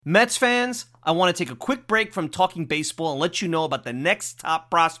Mets fans, I want to take a quick break from talking baseball and let you know about the next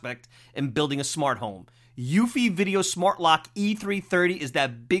top prospect in building a smart home. Eufy Video Smart Lock E330 is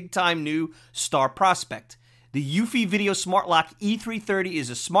that big-time new star prospect. The Eufy Video Smart Lock E330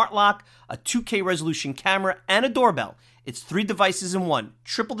 is a smart lock, a 2K resolution camera, and a doorbell. It's 3 devices in one,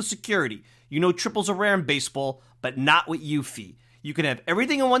 triple the security. You know triples are rare in baseball, but not with Eufy. You can have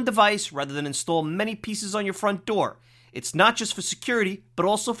everything in one device rather than install many pieces on your front door. It's not just for security, but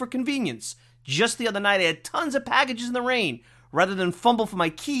also for convenience. Just the other night, I had tons of packages in the rain. Rather than fumble for my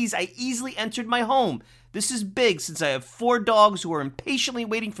keys, I easily entered my home. This is big since I have 4 dogs who are impatiently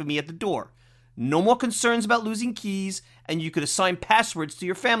waiting for me at the door. No more concerns about losing keys, and you could assign passwords to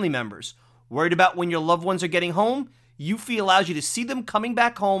your family members. Worried about when your loved ones are getting home? Eufy allows you to see them coming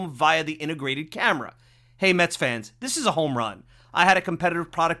back home via the integrated camera. Hey Mets fans, this is a home run. I had a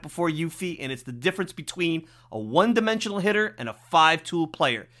competitive product before Eufy, and it's the difference between a one-dimensional hitter and a 5-tool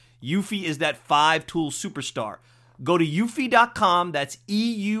player. Eufy is that 5-tool superstar. Go to eufy.com, that's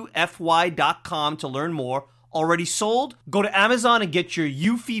EUFY.com to learn more. Already sold? Go to Amazon and get your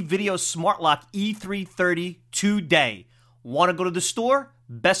Eufy Video Smart Lock E330 today. Want to go to the store?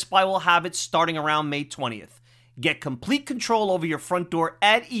 Best Buy will have it starting around May 20th. Get complete control over your front door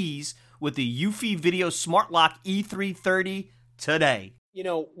at ease with the Eufy Video Smart Lock E330 today. You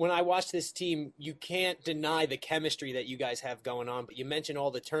know, when I watch this team, you can't deny the chemistry that you guys have going on, but you mentioned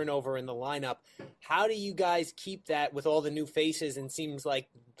all the turnover in the lineup. How do you guys keep that with all the new faces, and seems like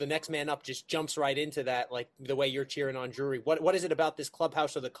the next man up just jumps right into that, like the way you're cheering on Drury? What is it about this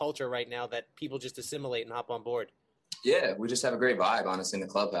clubhouse or the culture right now that people just assimilate and hop on board? Yeah, we just have a great vibe, honestly, in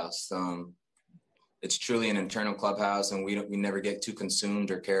the clubhouse. It's truly an internal clubhouse, and we never get too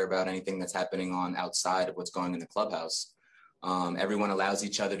consumed or care about anything that's happening on outside of what's going in the clubhouse. Everyone allows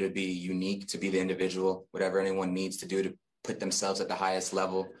each other to be unique, to be the individual, whatever anyone needs to do to put themselves at the highest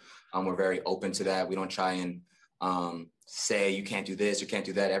level. We're very open to that. We don't try and say you can't do this, you can't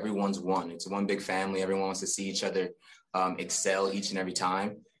do that. Everyone's one. It's one big family. Everyone wants to see each other excel each and every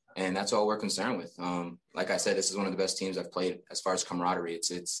time. And that's all we're concerned with. Like I said, this is one of the best teams I've played as far as camaraderie.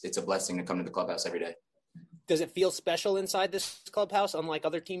 It's a blessing to come to the clubhouse every day. Does it feel special inside this clubhouse, unlike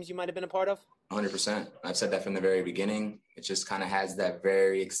other teams you might have been a part of? 100%. I've said that from the very beginning. It just kind of has that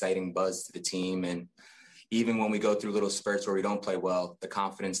very exciting buzz to the team. And even when we go through little spurts where we don't play well, the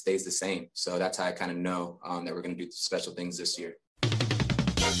confidence stays the same. So that's how I kind of know that we're going to do special things this year.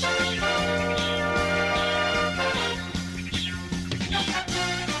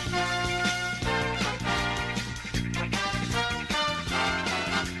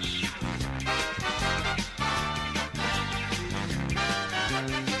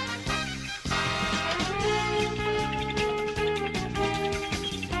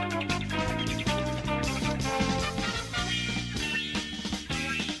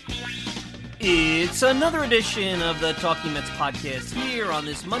 It's another edition of the Talking Mets podcast here on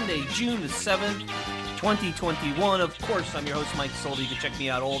this Monday, June the 7th, 2021. Of course, I'm your host, Mike Solda. You can check me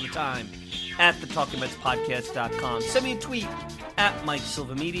out all the time at thetalkingmetspodcast.com. Send me a tweet at Mike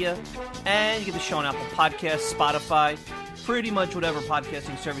Silva Media, and you get the show on Apple Podcasts, Spotify, pretty much whatever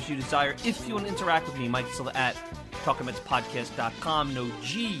podcasting service you desire. If you want to interact with me, Mike Silva at talkingmetspodcast.com. No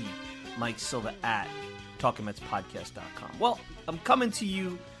G, Mike Silva at talkingmetspodcast.com. Well, I'm coming to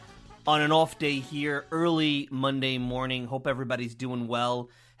you on an off day here, early Monday morning. Hope everybody's doing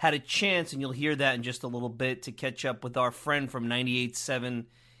well. Had a chance, and you'll hear that in just a little bit, to catch up with our friend from 98.7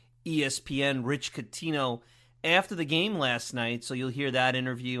 ESPN, Rich Catino, after the game last night. So you'll hear that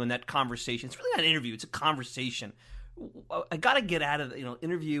interview and that conversation. It's really not an interview, it's a conversation. I got to get out of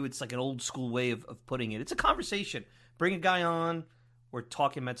interview. It's like an old school way of putting it. It's a conversation. Bring a guy on. We're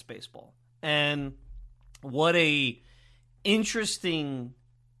talking Mets baseball. And what a interesting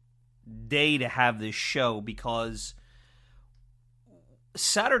day to have this show, because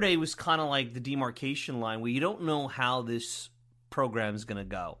Saturday was kind of like the demarcation line where you don't know how this program is going to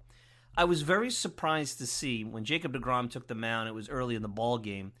go. I was very surprised to see when Jacob deGrom took the mound. It was early in the ball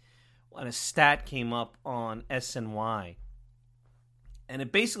game, and a stat came up on SNY, and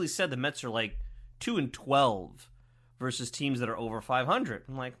it basically said the Mets are like 2-12 versus teams that are over 500.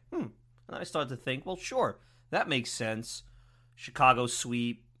 I'm like, And I started to think, well, sure, that makes sense. Chicago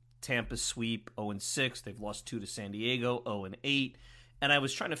sweep, Tampa sweep, 0-6. They've lost 2 to San Diego, 0-8. And I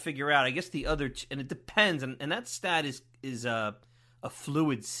was trying to figure out, I guess the other, and it depends, and that stat is a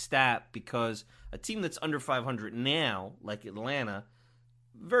fluid stat, because a team that's under 500 now, like Atlanta,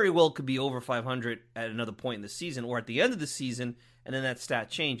 very well could be over 500 at another point in the season or at the end of the season, and then that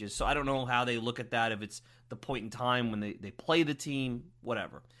stat changes. So I don't know how they look at that, if it's the point in time when they play the team,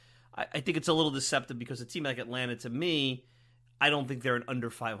 whatever. I think it's a little deceptive, because a team like Atlanta, to me, I don't think they're an under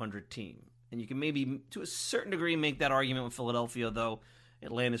 500 team. And you can maybe, to a certain degree, make that argument with Philadelphia, though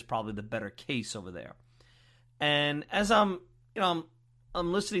Atlanta's probably the better case over there. And as I'm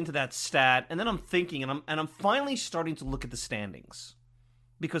listening to that stat, and then I'm thinking, and I'm finally starting to look at the standings.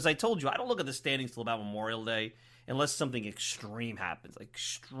 Because I told you, I don't look at the standings till about Memorial Day, unless something extreme happens, like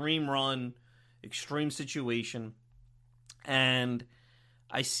extreme run, extreme situation. And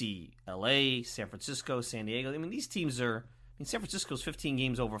I see LA, San Francisco, San Diego. I mean, these teams San Francisco's 15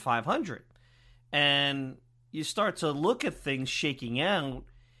 games over 500. And you start to look at things shaking out,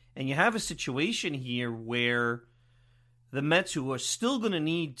 and you have a situation here where the Mets, who are still going to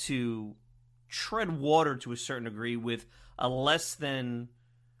need to tread water to a certain degree with a less than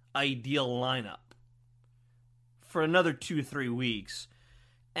ideal lineup for another 2 to 3 weeks.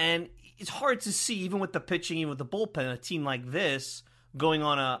 And it's hard to see, even with the pitching, even with the bullpen, a team like this going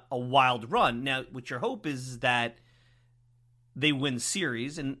on a wild run. Now, what your hope is that they win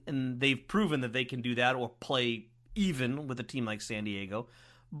series, and they've proven that they can do that or play even with a team like San Diego.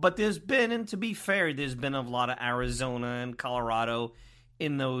 But there's been, and to be fair, there's been a lot of Arizona and Colorado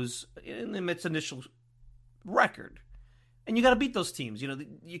in the Mets' initial record. And you got to beat those teams.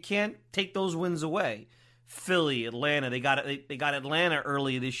 You can't take those wins away. Philly, Atlanta, they got Atlanta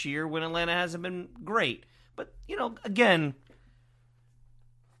early this year when Atlanta hasn't been great. But, again,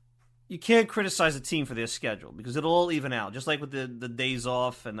 you can't criticize a team for their schedule because it'll all even out. Just like with the days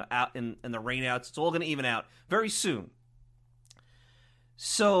off and the rainouts, it's all going to even out very soon.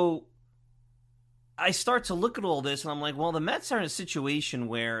 So I start to look at all this, and I'm like, well, the Mets are in a situation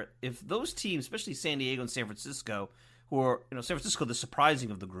where if those teams, especially San Diego and San Francisco, who are, San Francisco, the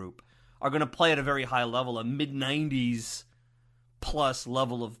surprising of the group, are going to play at a very high level, a mid-90s plus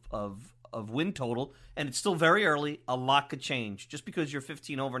level of win total, and it's still very early. A lot could change. Just because you're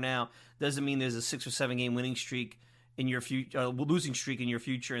 15 over now doesn't mean there's a 6 or 7 game winning streak in your future, losing streak in your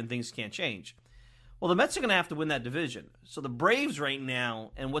future, and things can't change. Well, the Mets are going to have to win that division. So the Braves right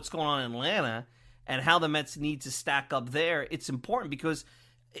now, and what's going on in Atlanta, and how the Mets need to stack up there, it's important because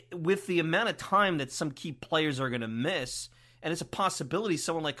with the amount of time that some key players are going to miss, and it's a possibility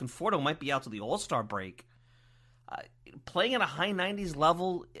someone like Conforto might be out to the All-Star break. Playing at a high 90s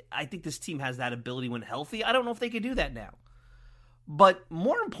level, I think this team has that ability when healthy. I don't know if they could do that now. But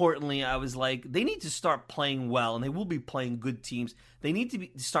more importantly, I was like, they need to start playing well, and they will be playing good teams. They need to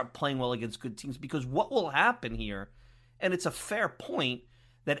start playing well against good teams, because what will happen here, and it's a fair point,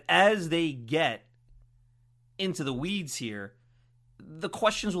 that as they get into the weeds here, the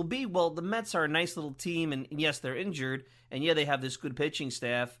questions will be, well, the Mets are a nice little team, and yes, they're injured, and yeah, they have this good pitching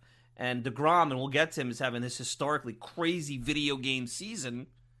staff, and DeGrom, and we'll get to him, is having this historically crazy video game season,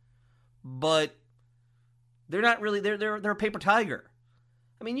 but they're not really, they're a paper tiger.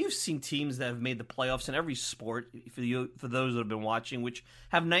 I mean, you've seen teams that have made the playoffs in every sport, for those that have been watching, which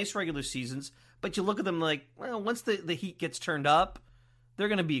have nice regular seasons, but you look at them like, well, once the heat gets turned up, they're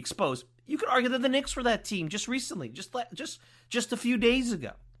going to be exposed. You could argue that the Knicks were that team just recently, just a few days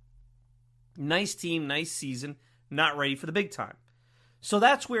ago. Nice team, nice season, not ready for the big time. So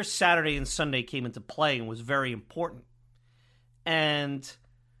that's where Saturday and Sunday came into play and was very important. And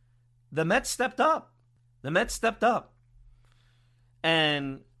the Mets stepped up.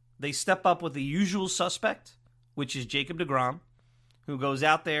 And they step up with the usual suspect, which is Jacob deGrom, who goes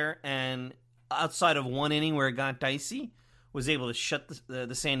out there and outside of one inning where it got dicey, was able to shut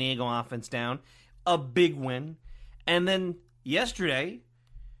the San Diego offense down. A big win. And then yesterday,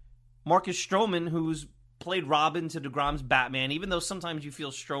 Marcus Stroman, who's played Robin to deGrom's Batman, even though sometimes you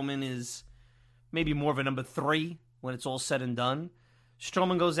feel Stroman is maybe more of a number 3 when it's all said and done,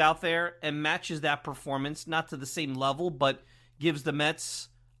 Stroman goes out there and matches that performance, not to the same level, but gives the Mets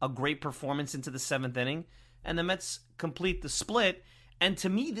a great performance into the 7th inning, and the Mets complete the split. And to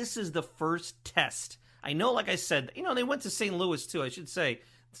me, this is the first test. I know, like I said, they went to St. Louis too. I should say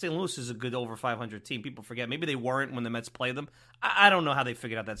St. Louis is a good over 500 team. People forget. Maybe they weren't when the Mets played them. I don't know how they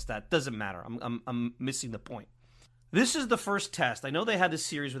figured out that stat. Doesn't matter. I'm missing the point. This is the first test. I know they had this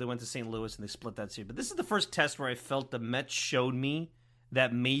series where they went to St. Louis and they split that series, but this is the first test where I felt the Mets showed me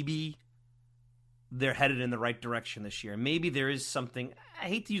that maybe they're headed in the right direction this year. Maybe there is something, I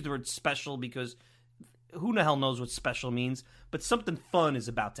hate to use the word special because who the hell knows what special means, but something fun is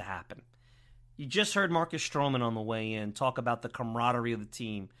about to happen. You just heard Marcus Stroman on the way in talk about the camaraderie of the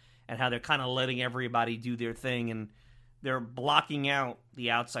team and how they're kind of letting everybody do their thing and they're blocking out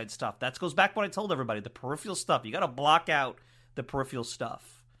the outside stuff. That goes back to what I told everybody, the peripheral stuff. You got to block out the peripheral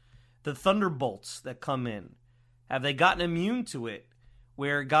stuff. The thunderbolts that come in, have they gotten immune to it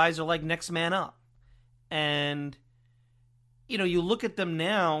where guys are like next man up? And, you look at them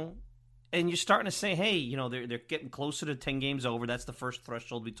now And you're starting to say, hey, they're getting closer to 10 games over. That's the first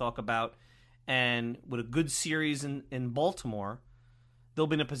threshold we talk about. And with a good series in Baltimore, they'll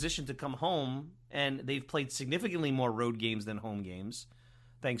be in a position to come home, and they've played significantly more road games than home games,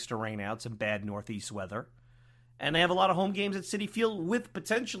 thanks to rainouts and bad Northeast weather. And they have a lot of home games at Citi Field with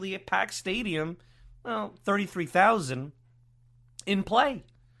potentially a packed stadium, 33,000 in play.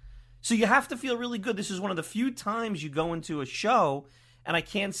 So you have to feel really good. This is one of the few times you go into a show, and I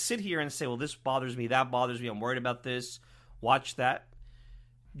can't sit here and say, well, this bothers me, that bothers me, I'm worried about this, watch that.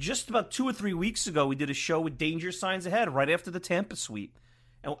 Just about 2 or 3 weeks ago, we did a show with danger signs ahead right after the Tampa sweep.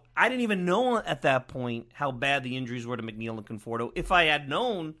 And I didn't even know at that point how bad the injuries were to McNeil and Conforto. If I had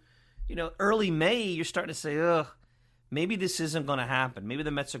known, early May, you're starting to say, ugh, maybe this isn't going to happen. Maybe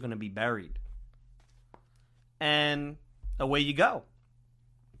the Mets are going to be buried. And away you go.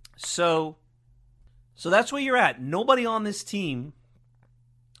 So that's where you're at. Nobody on this team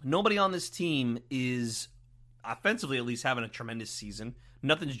is, offensively at least, having a tremendous season.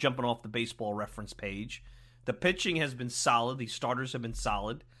 Nothing's jumping off the Baseball Reference page. The pitching has been solid. The starters have been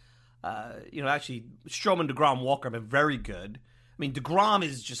solid. Actually, Stroman, DeGrom, Walker have been very good. I mean, DeGrom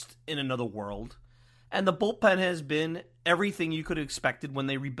is just in another world. And the bullpen has been everything you could have expected when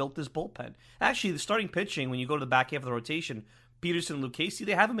they rebuilt this bullpen. Actually, the starting pitching, when you go to the back half of the rotation, Peterson and Lucchesi,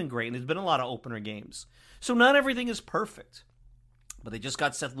 they haven't been great, and there's been a lot of opener games. So not everything is perfect. But they just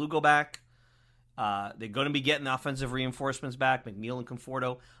got Seth Lugo back. They're going to be getting the offensive reinforcements back, McNeil and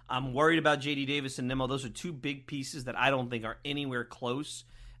Conforto. I'm worried about J.D. Davis and Nimmo. Those are two big pieces that I don't think are anywhere close,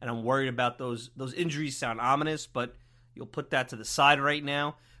 and I'm worried about those. Those injuries sound ominous, but you'll put that to the side right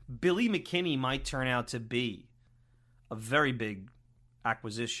now. Billy McKinney might turn out to be a very big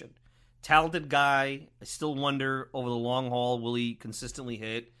acquisition. Talented guy. I still wonder over the long haul, will he consistently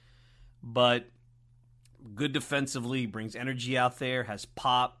hit? But good defensively, brings energy out there, has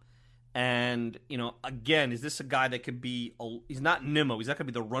pop. And, again, is this a guy that could be, he's not Nimmo. He's not going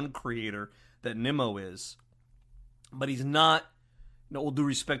to be the run creator that Nimmo is. But he's not, all due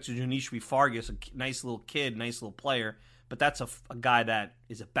respect to Janish Fargas, a nice little kid, nice little player. But that's a guy that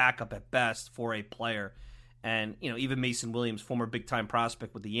is a backup at best for a player. And, even Mason Williams, former big-time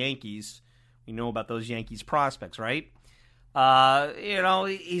prospect with the Yankees, we know about those Yankees prospects, right?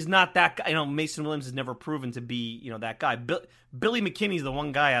 He's not that guy. Mason Williams has never proven to be, that guy. Billy McKinney's the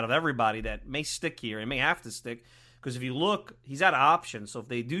one guy out of everybody that may stick here and may have to stick. Because if you look, he's out of options. So if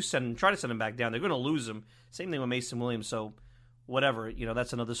they do try to send him back down, they're going to lose him. Same thing with Mason Williams. So whatever,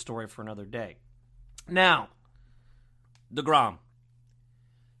 that's another story for another day. Now, DeGrom.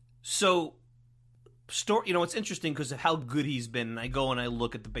 So, it's interesting because of how good he's been. I go and I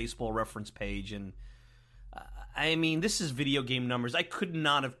look at the Baseball Reference page, and this is video game numbers. I could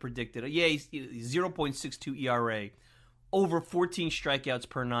not have predicted it. Yeah, he's 0.62 ERA, over 14 strikeouts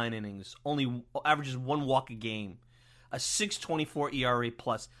per 9 innings, only averages 1 walk a game, a 6.24 ERA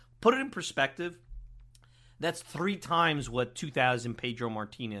plus. Put it in perspective, that's 3 times what 2000 Pedro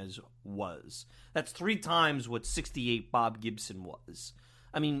Martinez was. That's 3 times what 68 Bob Gibson was.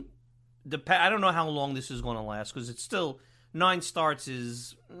 I don't know how long this is going to last because it's still 9 starts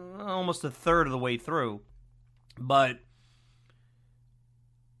is almost a third of the way through. But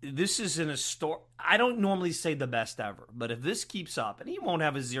this is in a store. I don't normally say the best ever, but if this keeps up, and he won't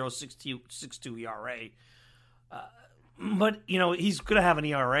have a 0.62 ERA, but he's going to have an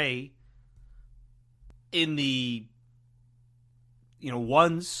ERA in the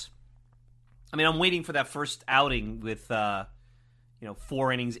ones. I'm waiting for that first outing with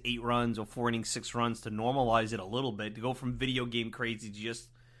 4 innings, 8 runs, or 4 innings, 6 runs to normalize it a little bit, to go from video game crazy to just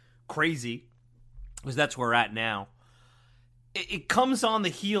crazy. Because that's where we're at now. It comes on the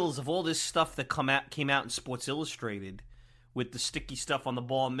heels of all this stuff that came out in Sports Illustrated with the sticky stuff on the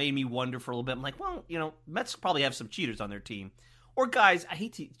ball. It made me wonder for a little bit. I'm like, well, Mets probably have some cheaters on their team. Or guys, I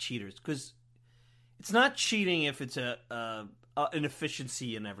hate cheaters because it's not cheating if it's an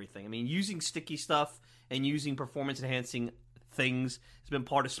efficiency and everything. Using sticky stuff and using performance-enhancing things has been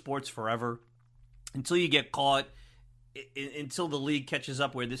part of sports forever. Until you get caught, until the league catches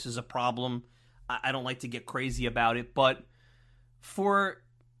up where this is a problem, I don't like to get crazy about it, but for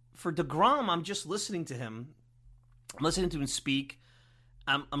DeGrom, I'm just listening to him. I'm listening to him speak.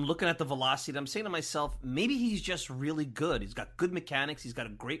 I'm looking at the velocity. I'm saying to myself, maybe he's just really good. He's got good mechanics. He's got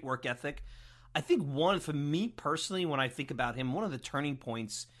a great work ethic. I think for me personally, when I think about him, one of the turning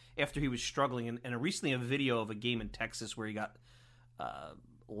points after he was struggling, and recently a video of a game in Texas where he got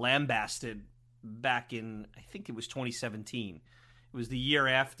lambasted back in, I think it was 2017. It was the year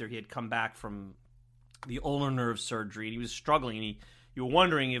after he had come back from the ulnar nerve surgery, and he was struggling, and you were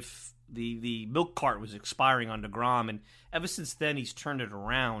wondering if the milk cart was expiring on DeGrom, and ever since then he's turned it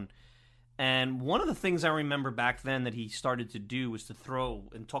around. And one of the things I remember back then that he started to do was to throw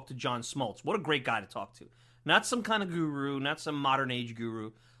and talk to John Smoltz. What a great guy to talk to. Not some kind of guru, not some modern age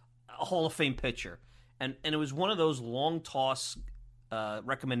guru, a Hall of Fame pitcher. And it was one of those long toss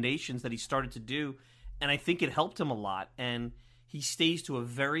recommendations that he started to do, and I think it helped him a lot. And he stays to a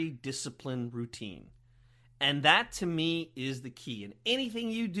very disciplined routine. And that, to me, is the key. In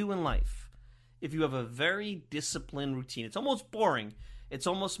anything you do in life, if you have a very disciplined routine, it's almost boring. It's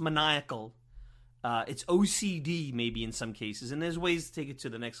almost maniacal. It's OCD maybe in some cases. And there's ways to take it to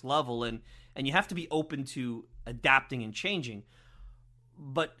the next level. And you have to be open to adapting and changing.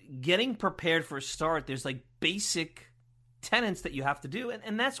 But getting prepared for a start, there's like basic tenets that you have to do.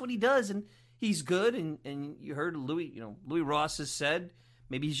 And that's what he does. And he's good. And you heard Louis Ross has said,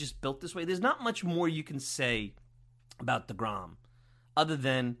 maybe he's just built this way. There's not much more you can say about DeGrom other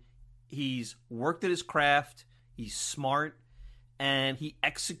than he's worked at his craft, he's smart, and he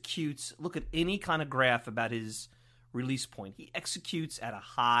executes. Look at any kind of graph about his release point. He executes at a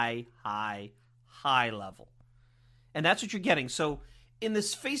high level. And that's what you're getting. So in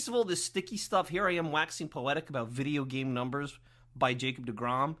this face of all this sticky stuff, here I am waxing poetic about video game numbers by Jacob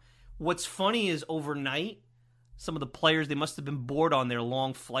DeGrom. What's funny is overnight, some of the players, they must have been bored on their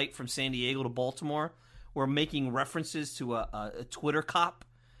long flight from San Diego to Baltimore, were making references to a Twitter cop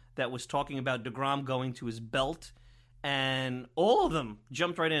that was talking about DeGrom going to his belt. And all of them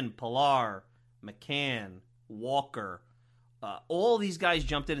jumped right in. Pilar, McCann, Walker, all these guys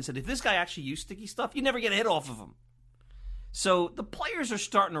jumped in and said, if this guy actually used sticky stuff, you never get a hit off of him. So the players are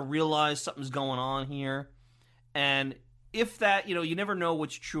starting to realize something's going on here. And if that, you never know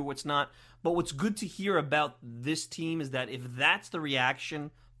what's true, what's not. But what's good to hear about this team is that if that's the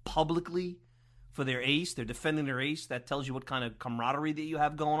reaction publicly for their ace, they're defending their ace, that tells you what kind of camaraderie that you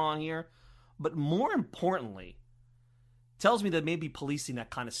have going on here. But more importantly, tells me that maybe policing that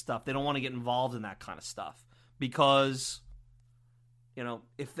kind of stuff. They don't want to get involved in that kind of stuff because,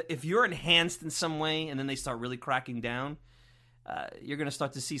 if you're enhanced in some way and then they start really cracking down, you're going to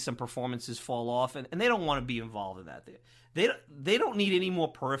start to see some performances fall off, and they don't want to be involved in that. They don't need any more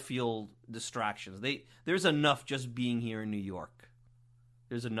peripheral distractions. There's enough just being here in New York.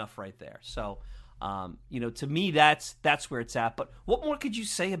 There's enough right there. So, to me, that's where it's at. But what more could you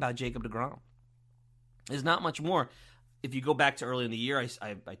say about Jacob DeGrom? There's not much more. If you go back to early in the year,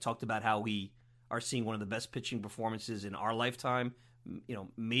 I talked about how we are seeing one of the best pitching performances in our lifetime,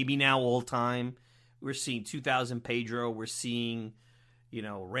 maybe now all time. We're seeing 2000 Pedro. We're seeing,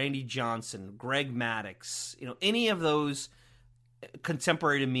 Randy Johnson, Greg Maddux, any of those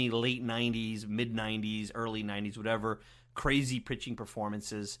contemporary to me, late 90s, mid 90s, early 90s, whatever, crazy pitching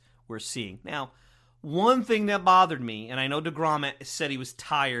performances we're seeing. Now, one thing that bothered me, and I know DeGrom said he was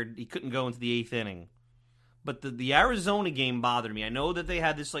tired, he couldn't go into the eighth inning, but the Arizona game bothered me. I know that they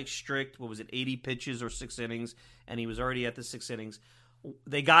had this strict, 80 pitches or 6 innings, and he was already at the 6 innings.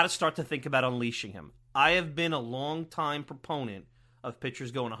 They got to start to think about unleashing him. I have been a long-time proponent of pitchers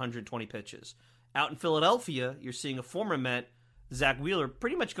going 120 pitches. Out in Philadelphia, you're seeing a former Met, Zach Wheeler,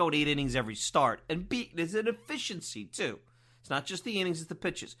 pretty much going 8 innings every start. And there's an efficiency, too. It's not just the innings, it's the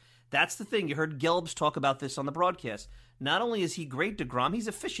pitches. That's the thing. You heard Gelbs talk about this on the broadcast. Not only is he great, DeGrom, he's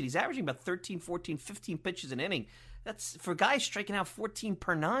efficient. He's averaging about 13, 14, 15 pitches an inning. That's, for guys striking out 14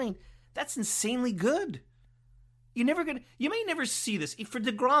 per 9, that's insanely good. You may never see this. For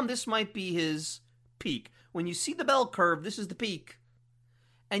DeGrom, this might be his peak. When you see the bell curve, this is the peak.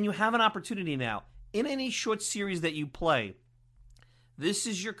 And you have an opportunity now. In any short series that you play, this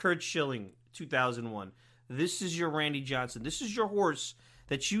is your Curt Schilling, 2001. This is your Randy Johnson. This is your horse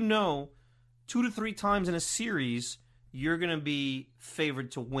that 2 to 3 times in a series, you're going to be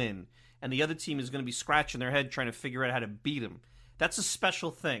favored to win. And the other team is going to be scratching their head trying to figure out how to beat him. That's a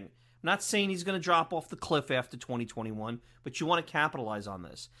special thing. I'm not saying he's going to drop off the cliff after 2021, but you want to capitalize on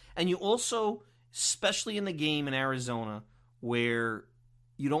this. And you also, especially in the game in Arizona, where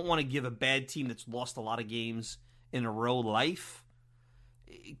you don't want to give a bad team that's lost a lot of games in a row life,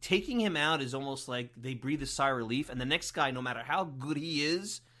 taking him out is almost like they breathe a sigh of relief, and the next guy, no matter how good he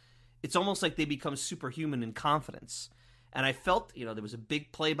is, it's almost like they become superhuman in confidence. And I felt, there was a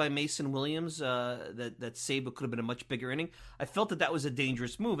big play by Mason Williams that saved what could have been a much bigger inning. I felt that was a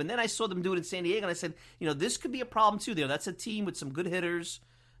dangerous move. And then I saw them do it in San Diego, and I said, this could be a problem too. That's a team with some good hitters.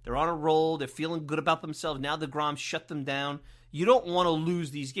 They're on a roll. They're feeling good about themselves. Now DeGrom shut them down. You don't want to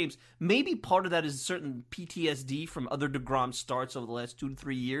lose these games. Maybe part of that is certain PTSD from other DeGrom starts over the last 2 to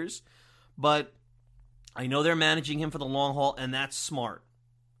 3 years. But I know they're managing him for the long haul, and that's smart.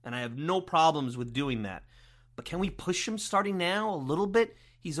 And I have no problems with doing that. But can we push him starting now a little bit?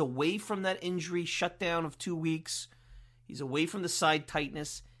 He's away from that injury shutdown of 2 weeks. He's away from the side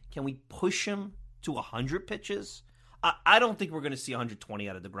tightness. Can we push him to 100 pitches? I don't think we're going to see 120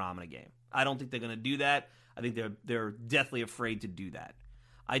 out of DeGrom in a game. I don't think they're going to do that. I think they're deathly afraid to do that.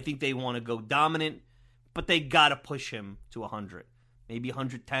 I think they want to go dominant, but they got to push him to 100. Maybe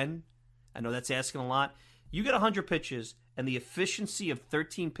 110. I know that's asking a lot. You get 100 pitches and the efficiency of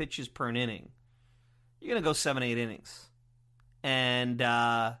 13 pitches per inning, you're going to go 7-8 innings. And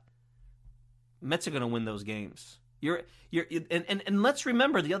Mets are going to win those games. And let's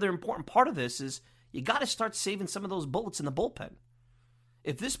remember the other important part of this is you got to start saving some of those bullets in the bullpen.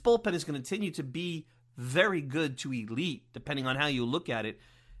 If this bullpen is going to continue to be very good to elite, depending on how you look at it,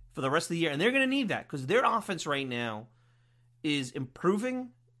 for the rest of the year, and they're going to need that because their offense right now is improving,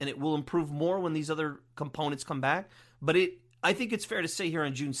 and it will improve more when these other components come back. But I think it's fair to say here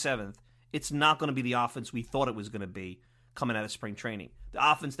on June 7th, it's not going to be the offense we thought it was going to be coming out of spring training.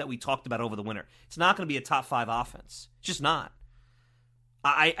 The offense that we talked about over the winter. It's not going to be a top 5 offense. It's just not.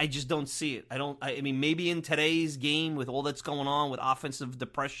 I just don't see it. I mean, maybe in today's game with all that's going on with offensive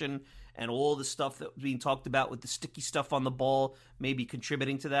depression and all the stuff that's being talked about with the sticky stuff on the ball, maybe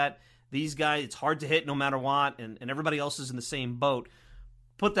contributing to that. These guys, it's hard to hit no matter what, and everybody else is in the same boat.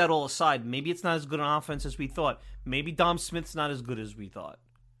 Put that all aside. Maybe it's not as good an offense as we thought. Maybe Dom Smith's not as good as we thought.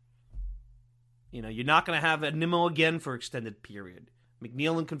 You know, you're not going to have a Nimmo again for extended period.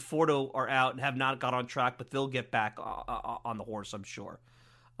 McNeil and Conforto are out and have not got on track, but they'll get back on the horse, I'm sure.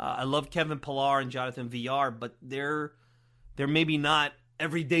 I love Kevin Pillar and Jonathan Villar, but they're maybe not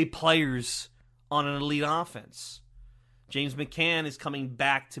everyday players on an elite offense. James McCann is coming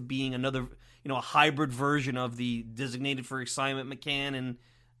back to being another, a hybrid version of the designated for assignment McCann and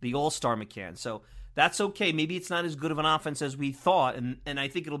the all-star McCann. So that's okay. Maybe it's not as good of an offense as we thought, and I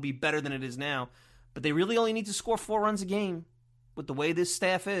think it'll be better than it is now. But they really only need to score 4 runs a game with the way this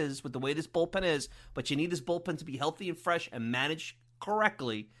staff is, with the way this bullpen is. But you need this bullpen to be healthy and fresh and managed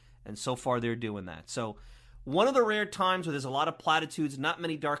correctly, and so far they're doing that. So one of the rare times where there's a lot of platitudes, not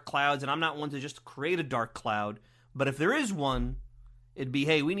many dark clouds, and I'm not one to just create a dark cloud, but if there is one, it'd be,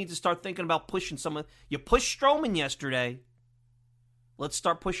 hey, we need to start thinking about pushing someone. You pushed Stroman yesterday. Let's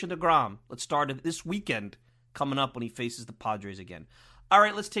start pushing DeGrom. Let's start it this weekend coming up when he faces the Padres again. All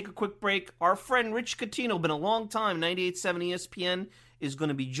right, let's take a quick break. Our friend Rich Catino, been a long time, 98.7 ESPN, is going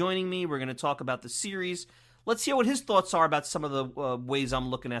to be joining me. We're going to talk about the series. Let's hear what his thoughts are about some of the ways I'm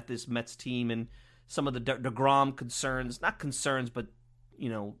looking at this Mets team and some of the DeGrom concerns. Not concerns, but,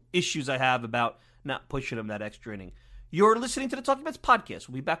 issues I have about not pushing him that extra inning. You're listening to the Talking Mets podcast.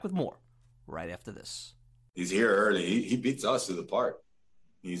 We'll be back with more right after this. He's here early. He beats us to the park.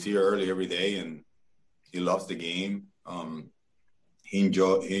 He's here early every day, and he loves the game. He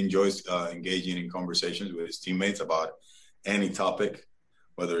enjoys engaging in conversations with his teammates about any topic,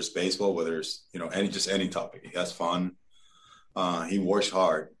 whether it's baseball, whether it's any topic. He has fun. He works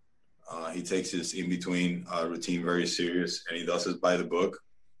hard. He takes his in-between routine very serious, and he does it by the book.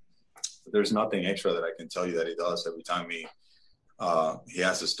 But there's nothing extra that I can tell you that he does every time he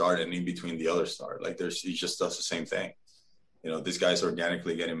has to start and in between the other start. He just does the same thing. This guy's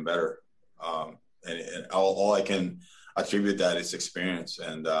organically getting better. And all I can attribute that is experience.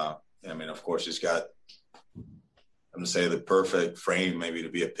 And, of course, he's got, I'm going to say, the perfect frame maybe to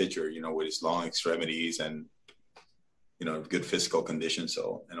be a pitcher, with his long extremities and, good physical condition,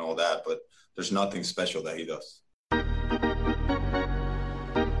 and all that. But there's nothing special that he does.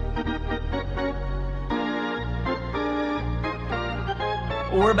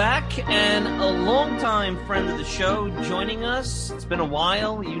 We're back, and a longtime friend of the show joining us. It's been a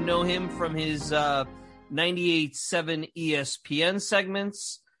while. You know him from his 98.7 ESPN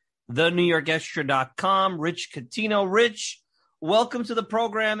segments, thenewyorkextra.com, Rich Catino. Rich, welcome to the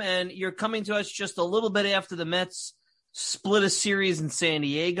program, and you're coming to us just a little bit after the Mets split a series in San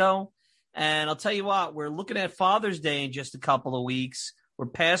Diego. And I'll tell you what, we're looking at Father's Day in just a couple of weeks. We're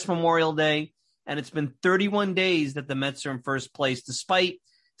past Memorial Day. And it's been 31 days that the Mets are in first place, despite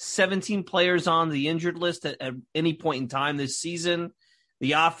 17 players on the injured list at any point in time this season.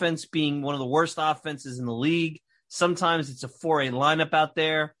 The offense being one of the worst offenses in the league. Sometimes it's a 4A lineup out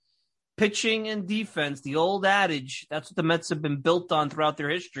there. Pitching and defense, the old adage, that's what the Mets have been built on throughout their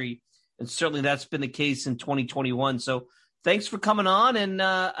history. And certainly that's been the case in 2021. So thanks for coming on, and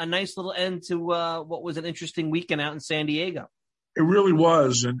a nice little end to what was an interesting weekend out in San Diego. It really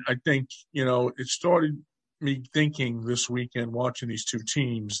was. And I think, it started me thinking this weekend watching these two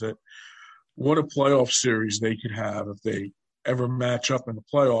teams that what a playoff series they could have if they ever match up in the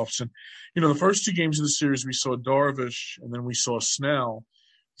playoffs. And, the first 2 games of the series, we saw Darvish and then we saw Snell.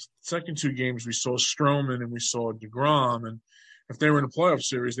 Second 2 games, we saw Stroman and we saw DeGrom. And if they were in a playoff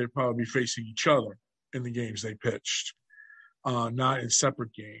series, they'd probably be facing each other in the games they pitched. not in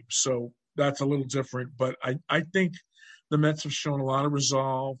separate games. So that's a little different. But I think the Mets have shown a lot of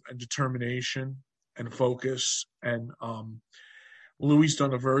resolve and determination and focus. And Louis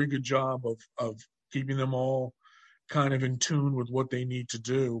done a very good job of keeping them all kind of in tune with what they need to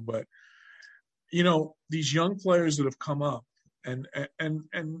do. But, these young players that have come up and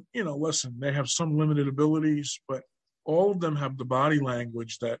listen, they have some limited abilities, but all of them have the body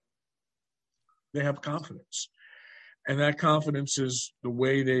language that they have confidence. And that confidence is the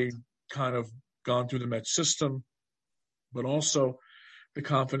way they've kind of gone through the Mets system, but also the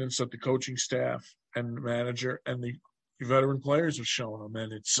confidence that the coaching staff and the manager and the veteran players have shown them.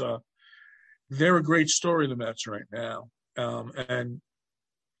 And they're a great story, the Mets, right now. And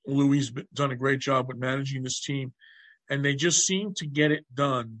Louis done a great job with managing this team. And they just seem to get it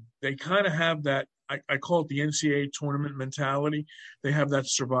done. They kind of have that, I call it the NCAA tournament mentality. They have that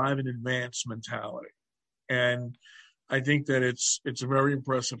survive and advance mentality. And I think that it's very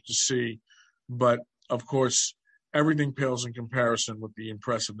impressive to see. But, of course, everything pales in comparison with the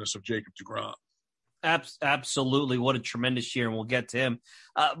impressiveness of Jacob deGrom. Absolutely. What a tremendous year, and we'll get to him.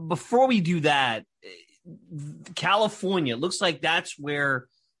 Before we do that, California, looks like that's where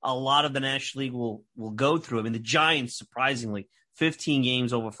a lot of the National League will go through. I mean, the Giants, surprisingly, 15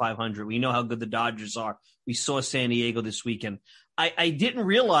 games over 500. We know how good the Dodgers are. We saw San Diego this weekend. I didn't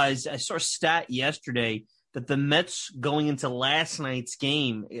realize, I saw a stat yesterday that the Mets going into last night's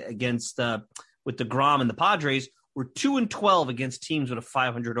game against with deGrom and the Padres were 2-12 against teams with a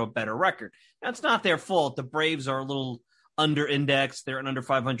 500 or better record. That's not their fault. The Braves are a little under-indexed. They're an under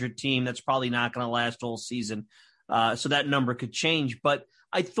 500 team. That's probably not going to last all season. So that number could change. But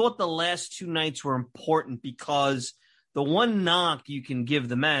I thought the last two nights were important because the one knock you can give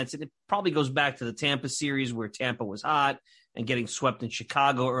the Mets, and it probably goes back to the Tampa series where Tampa was hot and getting swept in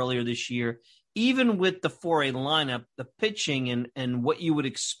Chicago earlier this year. Even with the 4A lineup, the pitching and what you would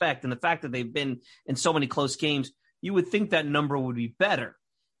expect, and the fact that they've been in so many close games, you would think that number would be better.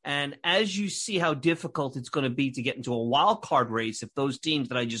 And as you see how difficult it's going to be to get into a wild card race, if those teams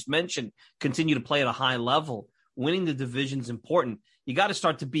that I just mentioned continue to play at a high level, winning the division is important. You got to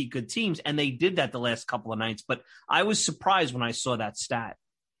start to beat good teams, and they did that the last couple of nights. But I was surprised when I saw that stat.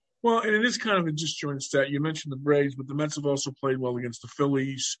 Well, and it is kind of a disjointed stat. You mentioned the Braves, but the Mets have also played well against the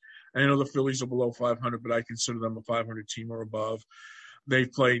Phillies. I know the Phillies are below 500, but I consider them a 500 team or above. They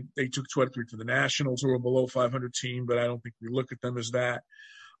took 2-3 to the Nationals, who are a below 500 team, but I don't think we look at them as that.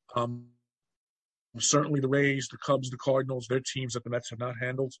 Certainly the Rays, the Cubs, the Cardinals, they're teams that the Mets have not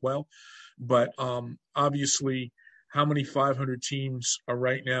handled well. But obviously, how many 500 teams are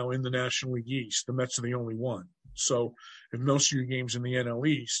right now in the National League East? The Mets are the only one. So if most of your games in the NL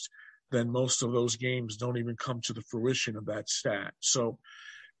East, then most of those games don't even come to the fruition of that stat. So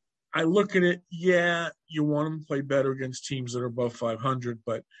I look at it, you want them to play better against teams that are above 500,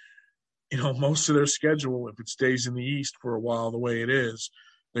 but, most of their schedule, if it stays in the East for a while the way it is,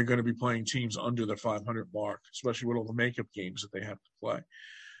 they're going to be playing teams under the 500 mark, especially with all the makeup games that they have to play.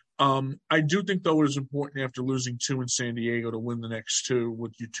 I do think, though, it is important after losing 2 in San Diego to win the next 2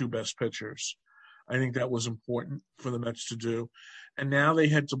 with your 2 best pitchers. I think that was important for the Mets to do. And now they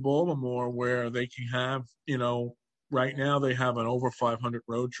head to Baltimore where they can have, right now they have an over 500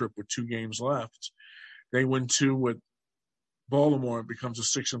 road trip with 2 games left. They win 2 with Baltimore. It becomes a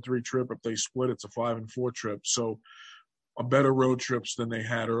 6-3 trip. If they split, it's a 5-4 trip. So a better road trips than they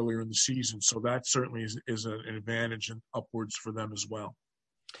had earlier in the season. So that certainly is an advantage and upwards for them as well.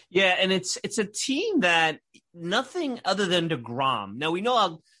 Yeah, and it's a team that nothing other than deGrom. Now, we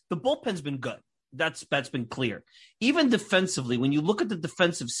know the bullpen's been good. That's been clear. Even defensively, when you look at the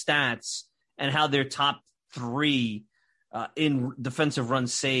defensive stats and how they're top 3 in defensive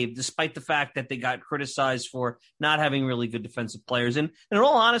runs saved, despite the fact that they got criticized for not having really good defensive players. And in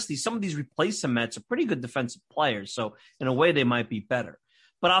all honesty, some of these replacement Mets are pretty good defensive players. So in a way, they might be better.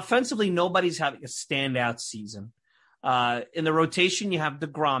 But offensively, nobody's having a standout season. In the rotation, you have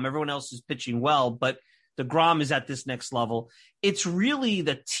deGrom. Everyone else is pitching well, but deGrom is at this next level. It's really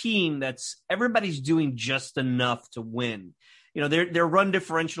the team that's everybody's doing just enough to win. Their run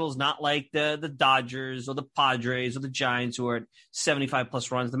differential is not like the Dodgers or the Padres or the Giants who are at 75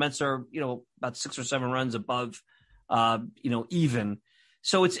 plus runs. The Mets are, about 6 or 7 runs above, even.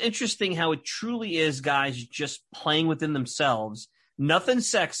 So it's interesting how it truly is guys just playing within themselves. Nothing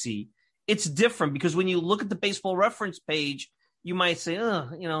sexy. It's different because when you look at the Baseball Reference page, you might say,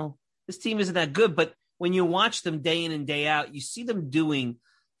 this team isn't that good. But when you watch them day in and day out, you see them doing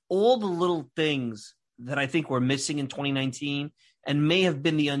all the little things that I think were missing in 2019 and may have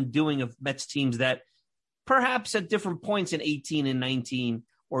been the undoing of Mets teams that perhaps at different points in 18 and 19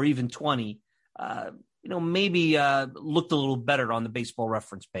 or even 20 maybe looked a little better on the Baseball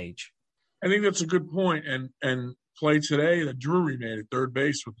Reference page. I think that's a good point. And play today that Drury made at third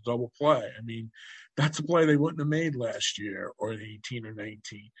base with the double play. I mean, that's a play they wouldn't have made last year or in 18 or 19.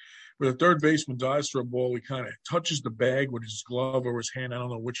 Where the third baseman dives for a ball, he kind of touches the bag with his glove or his hand. I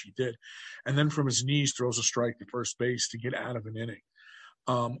don't know which he did. And then from his knees throws a strike to first base to get out of an inning.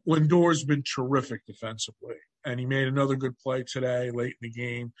 Lindor's been terrific defensively. And he made another good play today late in the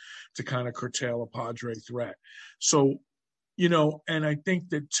game to kind of curtail a Padre threat. So, and I think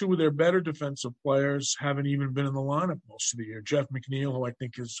that two of their better defensive players haven't even been in the lineup most of the year. Jeff McNeil, who I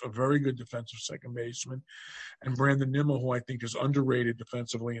think is a very good defensive second baseman, and Brandon Nimmo, who I think is underrated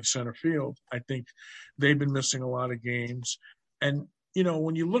defensively in center field. I think they've been missing a lot of games. And,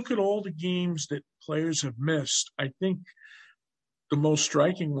 when you look at all the games that players have missed, I think the most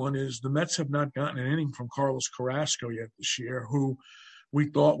striking one is the Mets have not gotten an inning from Carlos Carrasco yet this year, who we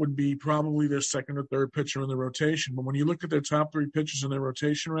thought would be probably their second or third pitcher in the rotation. But when you look at their top three pitchers in their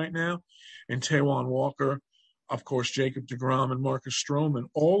rotation right now, and Taijuan Walker, of course, Jacob deGrom, and Marcus Stroman,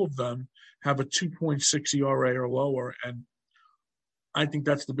 all of them have a 2.6 ERA or lower. And I think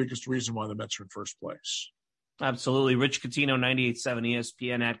that's the biggest reason why the Mets are in first place. Absolutely. Rich Catino, 98.7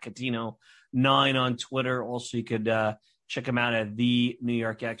 ESPN, at Catino9 on Twitter. Also, you could check him out at the New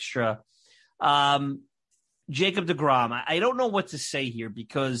York Extra. Jacob deGrom, I don't know what to say here,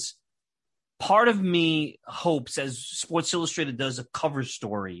 because part of me hopes, as Sports Illustrated does a cover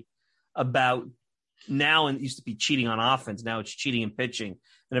story about now, and it used to be cheating on offense, now it's cheating in pitching,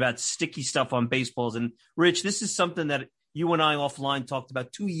 and about sticky stuff on baseballs. And Rich, this is something that you and I offline talked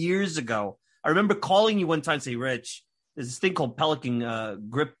about 2 years ago. I remember calling you one time and say, Rich, there's this thing called Pelican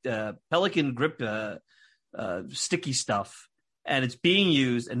grip sticky stuff, and it's being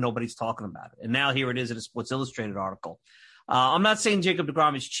used and nobody's talking about it. And now here it is in a Sports Illustrated article. I'm not saying Jacob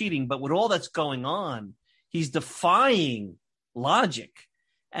deGrom is cheating, but with all that's going on, he's defying logic.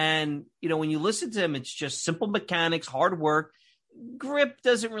 And, when you listen to him, it's just simple mechanics, hard work. Grip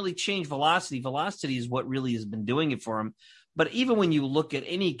doesn't really change velocity. Velocity is what really has been doing it for him. But even when you look at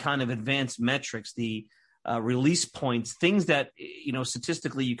any kind of advanced metrics, the release points, things that,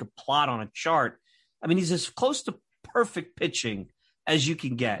 statistically you could plot on a chart, I mean, he's as close to perfect pitching as you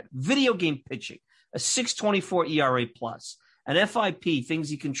can get. Video game pitching, a 6.24 ERA plus, an FIP, things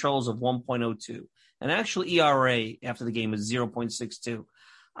he controls, of 1.02, an actual ERA after the game is 0.62.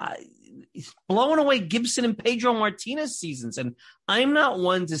 He's blowing away Gibson and Pedro Martinez seasons. And I'm not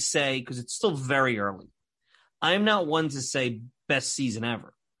one to say, because it's still very early, I'm not one to say best season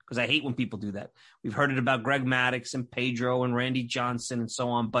ever, because I hate when people do that. We've heard it about Greg Maddux and Pedro and Randy Johnson and so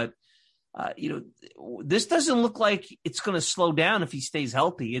on, but this doesn't look like it's going to slow down if he stays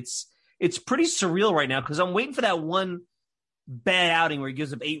healthy. It's pretty surreal right now, because I'm waiting for that one bad outing where he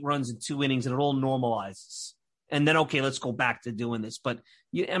gives up 8 runs in 2 innings and it all normalizes. And then, okay, let's go back to doing this. But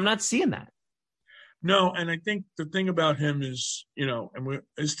I'm not seeing that. No, and I think the thing about him is,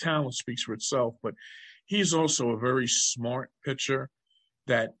 his talent speaks for itself, but he's also a very smart pitcher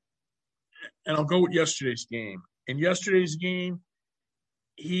and I'll go with yesterday's game. In yesterday's game,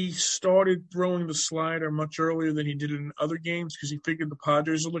 he started throwing the slider much earlier than he did in other games, because he figured the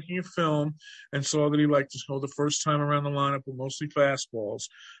Padres are looking at film and saw that he liked to go the first time around the lineup with mostly fastballs.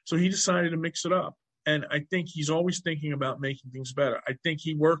 So he decided to mix it up. And I think he's always thinking about making things better. I think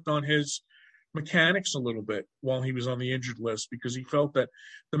he worked on his mechanics a little bit while he was on the injured list, because he felt that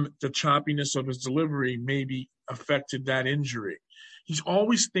the choppiness of his delivery maybe affected that injury. He's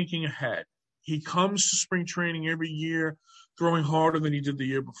always thinking ahead. He comes to spring training every year throwing harder than he did the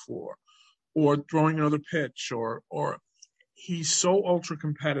year before, or throwing another pitch, or he's so ultra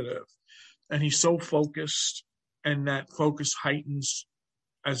competitive, and he's so focused, and that focus heightens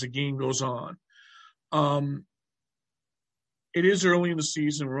as the game goes on. It is early in the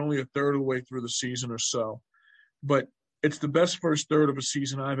season. We're only a third of the way through the season or so, but it's the best first third of a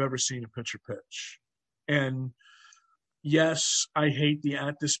season I've ever seen a pitcher pitch. And yes, I hate the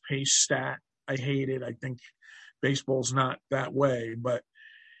at this pace stat. I hate it. I think baseball's not that way, but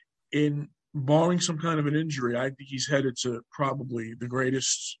in barring some kind of an injury, I think he's headed to probably the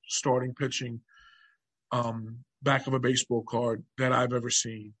greatest starting pitching back of a baseball card that I've ever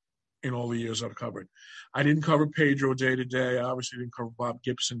seen in all the years I've covered. I didn't cover Pedro day to day. I obviously didn't cover Bob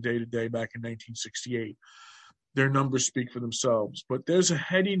Gibson day to day back in 1968. Their numbers speak for themselves, but there's a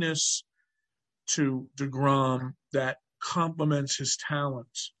headiness to deGrom that complements his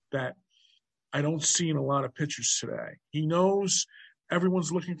talent that I don't see in a lot of pitchers today. He knows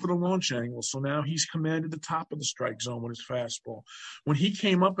everyone's looking for the launch angle, so now he's commanded the top of the strike zone with his fastball. When he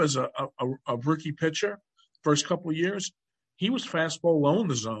came up as a rookie pitcher, first couple of years, he was fastball low in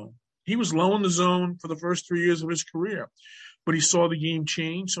the zone. He was low in the zone for the first 3 years of his career, but he saw the game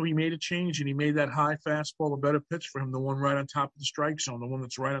change, so he made a change, and he made that high fastball a better pitch for him, the one right on top of the strike zone, the one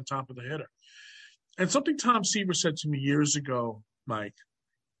that's right on top of the hitter. And something Tom Seaver said to me years ago, Mike,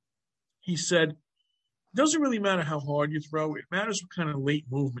 he said, it doesn't really matter how hard you throw. It matters what kind of late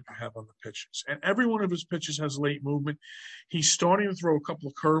movement you have on the pitches. And every one of his pitches has late movement. He's starting to throw a couple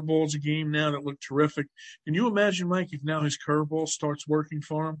of curveballs a game now that look terrific. Can you imagine, Mike, if now his curveball starts working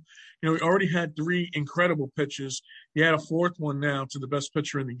for him? He already had 3 incredible pitches. He had a 4th one now to the best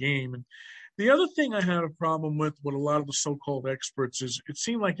pitcher in the game. And the other thing I had a problem with a lot of the so-called experts is it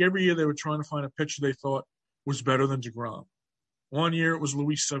seemed like every year they were trying to find a pitcher they thought was better than DeGrom. One year it was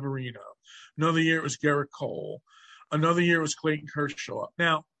Luis Severino. Another year it was Gerrit Cole. Another year it was Clayton Kershaw.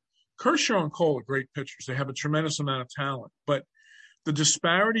 Now, Kershaw and Cole are great pitchers. They have a tremendous amount of talent. But the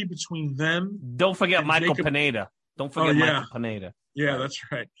disparity between them... Don't forget Michael Pineda. Don't forget Michael Pineda. Yeah, that's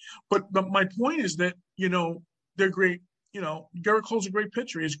right. But my point is that, they're great. Gerrit Cole's a great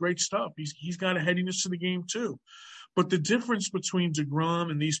pitcher. He has great stuff. He's got a headiness to the game, too. But the difference between DeGrom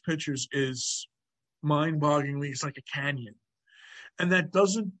and these pitchers is mind-bogglingly, it's like a canyon. And that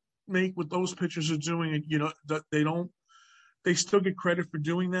doesn't make what those pitchers are doing, that they still get credit for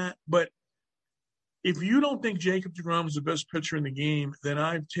doing that. But if you don't think Jacob DeGrom is the best pitcher in the game, then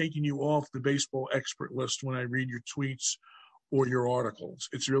I've taken you off the baseball expert list when I read your tweets or your articles.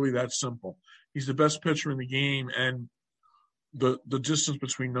 It's really that simple. He's the best pitcher in the game, and the distance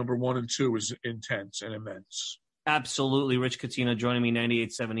between number 1 and 2 is intense and immense. Absolutely. Rich Catino joining me,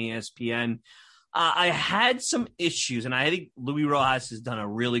 98.7 ESPN. I had some issues, and I think Luis Rojas has done a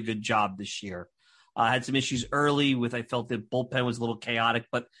really good job this year. I had some issues early I felt the bullpen was a little chaotic,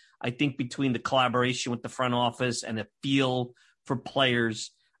 but I think between the collaboration with the front office and the feel for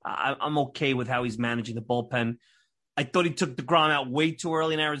players, I'm okay with how he's managing the bullpen. I thought he took DeGrom out way too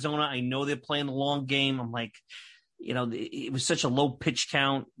early in Arizona. I know they're playing the long game. I'm like, it was such a low pitch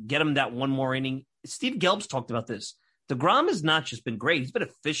count. Get him that one more inning. Steve Gelb's talked about this. DeGrom has not just been great. He's been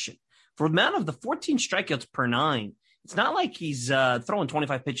efficient. For the amount of the 14 strikeouts per 9, it's not like he's throwing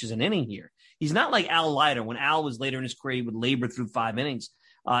 25 pitches an inning here. He's not like Al Leiter. When Al was later in his career, he would labor through 5 innings.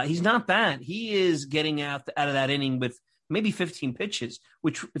 He's not that. He is getting out of that inning with maybe 15 pitches,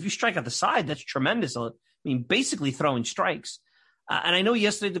 which if you strike out the side, that's tremendous. I mean, basically throwing strikes. And I know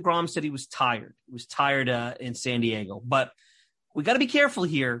yesterday DeGrom said he was tired. He was tired in San Diego. But we got to be careful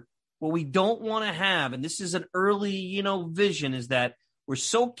here. What we don't want to have, and this is an early, vision, is that we're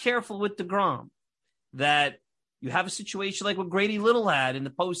so careful with DeGrom that you have a situation like what Grady Little had in the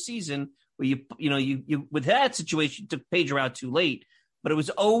postseason, where you with that situation, you took Pedro out too late. But it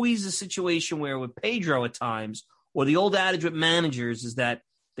was always a situation where with Pedro at times, or the old adage with managers is that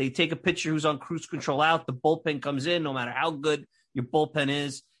they take a pitcher who's on cruise control out, the bullpen comes in, no matter how good your bullpen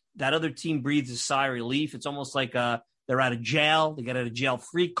is, that other team breathes a sigh of relief. It's almost like they're out of jail. They got out of jail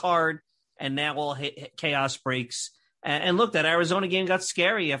free card, and now all chaos breaks. And look, that Arizona game got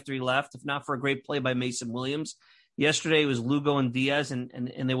scary after he left, if not for a great play by Mason Williams. Yesterday it was Lugo and Diaz, and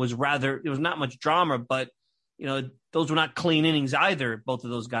there was not much drama, but those were not clean innings either. Both of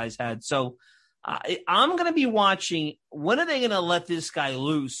those guys had. So I'm going to be watching. When are they going to let this guy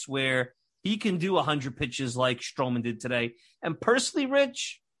loose where he can do 100 pitches like Stroman did today? And personally,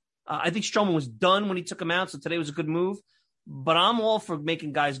 Rich, I think Stroman was done when he took him out, so today was a good move. But I'm all for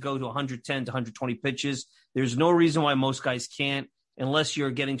making guys go to 110 to 120 pitches. There's no reason why most guys can't, unless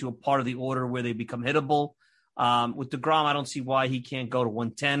you're getting to a part of the order where they become hittable. With DeGrom, I don't see why he can't go to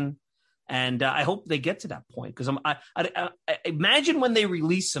 110. And I hope they get to that point, because I imagine when they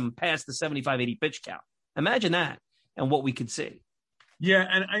release him past the 75, 80 pitch count. Imagine that and what we could see. Yeah,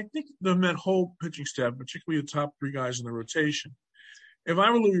 and I think the Met whole pitching staff, particularly the top 3 guys in the rotation, if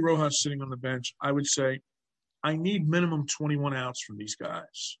I were Luis Rojas sitting on the bench, I would say, I need minimum 21 outs from these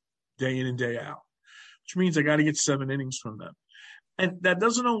guys, day in and day out, which means I got to get 7 innings from them. And that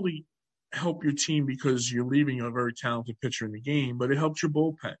doesn't only help your team because you're leaving a very talented pitcher in the game, but it helps your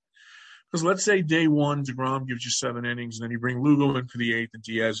bullpen. Because let's say day 1, DeGrom gives you 7 innings, and then you bring Lugo in for the 8th and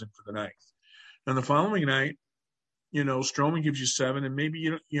Diaz in for the 9th. And the following night, Stroman gives you 7, and maybe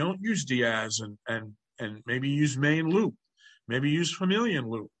you don't use Diaz, and maybe you use May and Loop. Maybe you use Familia and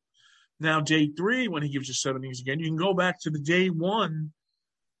Loop. Now, day 3, when he gives you 7 innings again, you can go back to the day 1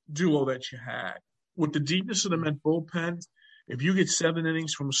 duo that you had. With the deepness of the Met bullpen, if you get 7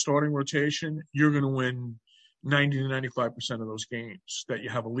 innings from a starting rotation, you're going to win 90 to 95% of those games that you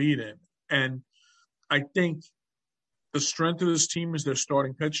have a lead in. And I think the strength of this team is their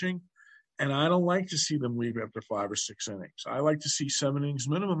starting pitching, and I don't like to see them leave after 5 or 6 innings. I like to see 7 innings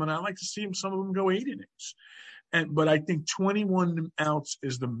minimum, and I like to see some of them go 8 innings. But I think 21 outs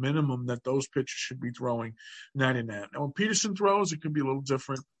is the minimum that those pitchers should be throwing night and night. Now, when Peterson throws, it could be a little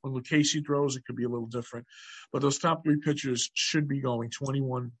different. When Lucchesi throws, it could be a little different. But those top 3 pitchers should be going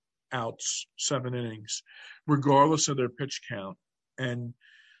 21 outs, 7 innings, regardless of their pitch count. And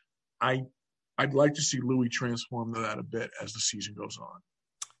I'd like to see Louis transform that a bit as the season goes on.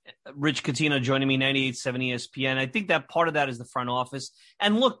 Rich Catino joining me, 98.7 ESPN. I think that part of that is the front office.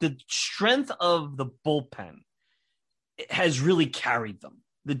 And look, the strength of the bullpen has really carried them.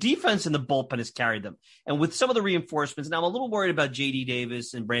 The defense and the bullpen has carried them. And with some of the reinforcements, now I'm a little worried about J.D.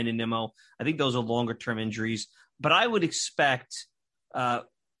 Davis and Brandon Nimmo. I think those are longer-term injuries. But I would expect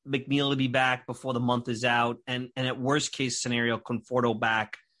McNeil to be back before the month is out. And at worst-case scenario, Conforto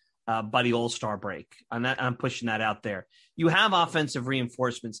back by the All-Star break. I'm pushing that out there. You have offensive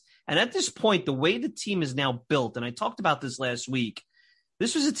reinforcements. And at this point, the way the team is now built, and I talked about this last week,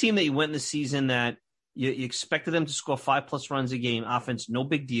 this was a team that you went in the season that you expected them to score 5+ runs a game. Offense, no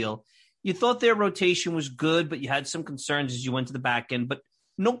big deal. You thought their rotation was good, but you had some concerns as you went to the back end. But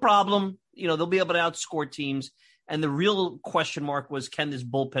no problem. They'll be able to outscore teams. And the real question mark was, can this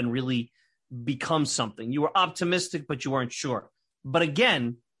bullpen really become something? You were optimistic, but you weren't sure. But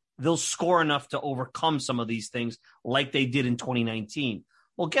again, they'll score enough to overcome some of these things like they did in 2019.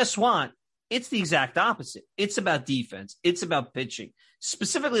 Well, guess what? It's the exact opposite. It's about defense. It's about pitching,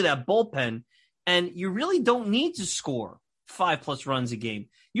 specifically that bullpen. And you really don't need to score 5+ runs a game.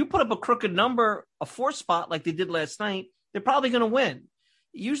 You put up a crooked number, a 4 spot like they did last night, they're probably going to win.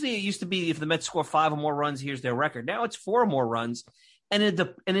 Usually it used to be if the Mets score 5 or more runs, here's their record. Now it's 4 or more runs. And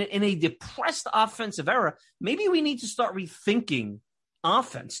in a depressed offensive era, maybe we need to start rethinking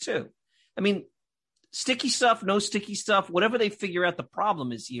offense too. I mean, sticky stuff, no sticky stuff, whatever they figure out the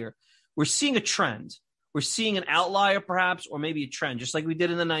problem is here, we're seeing a trend. We're seeing an outlier perhaps, or maybe a trend, just like we did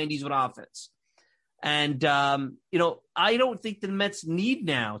in the 90s with offense. And, I don't think the Mets need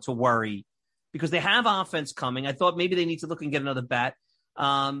now to worry because they have offense coming. I thought maybe they need to look and get another bat.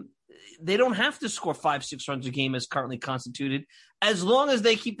 They don't have to score 5-6 runs a game as currently constituted, as long as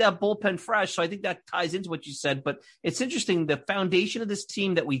they keep that bullpen fresh. So I think that ties into what you said. But it's interesting, the foundation of this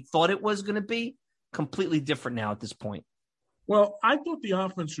team that we thought it was going to be, completely different now at this point. Well, I thought the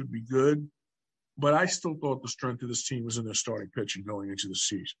offense would be good, but I still thought the strength of this team was in their starting pitching going into the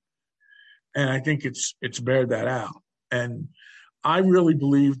season. And I think it's bared that out. And I really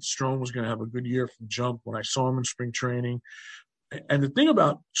believed Stroman was going to have a good year from jump when I saw him in spring training. And the thing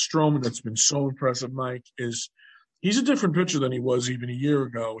about Stroman that's been so impressive, Mike, is he's a different pitcher than he was even a year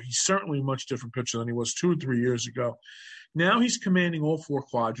ago. He's certainly a much different pitcher than he was 2 or 3 years ago. Now he's commanding all 4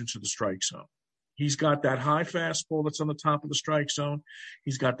 quadrants of the strike zone. He's got that high fastball that's on the top of the strike zone.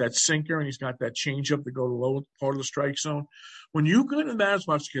 He's got that sinker, and he's got that changeup to go to the lower part of the strike zone. When you get in that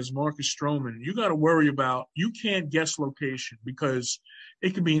spot against Marcus Stroman, you got to worry about – you can't guess location because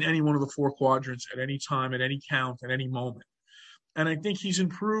it could be in any one of the 4 quadrants at any time, at any count, at any moment. And I think he's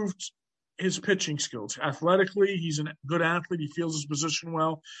improved his pitching skills. Athletically, he's a good athlete. He feels his position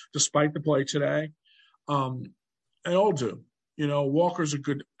well despite the play today. They all do. Walker's a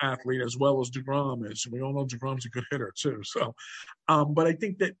good athlete as well as DeGrom is. We all know DeGrom's a good hitter too. So, but I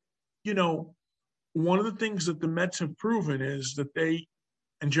think that, one of the things that the Mets have proven is that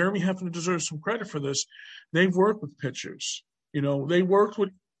and Jeremy Hefner deserves some credit for this, they've worked with pitchers. They worked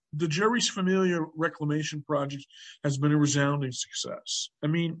with the Jeurys Familia reclamation project has been a resounding success. I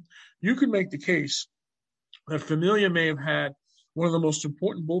mean, you could make the case that Familia may have had one of the most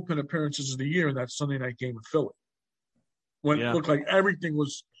important bullpen appearances of the year in that Sunday night game with Philly. When it looked like everything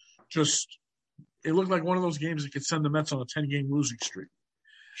was it looked like one of those games that could send the Mets on a 10-game losing streak.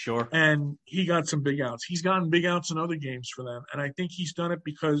 Sure. And he got some big outs. He's gotten big outs in other games for them. And I think he's done it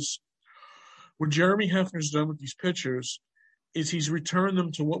because what Jeremy Hefner's done with these pitchers is he's returned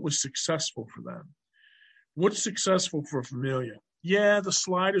them to what was successful for them. What's successful for Familia? Yeah, the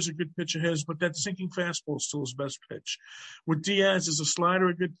slider's a good pitch of his, but that sinking fastball is still his best pitch. With Diaz, is a slider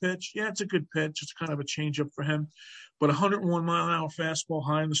a good pitch? Yeah, it's a good pitch. It's kind of a changeup for him. But 101-mile-an-hour fastball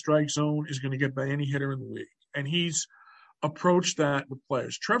high in the strike zone is going to get by any hitter in the league. And he's approached that with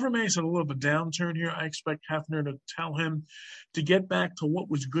players. Trevor May's had a little bit of a downturn here. I expect Hefner to tell him to get back to what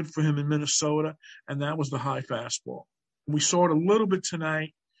was good for him in Minnesota, and that was the high fastball. We saw it a little bit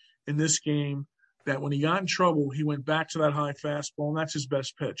tonight in this game, that when he got in trouble, he went back to that high fastball, and that's his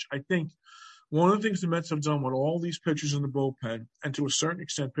best pitch. I think one of the things the Mets have done with all these pitchers in the bullpen, and to a certain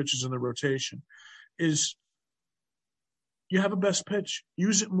extent pitchers in the rotation, is you have a best pitch.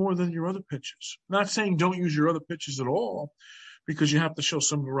 Use it more than your other pitches. Not saying don't use your other pitches at all, because you have to show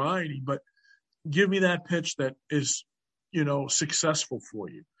some variety, but give me that pitch that is, successful for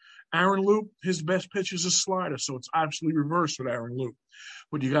you. Aaron Loup, his best pitch is a slider, so it's absolutely reversed with Aaron Loup.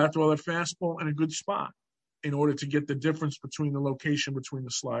 But you got to throw that fastball in a good spot in order to get the difference between the location between the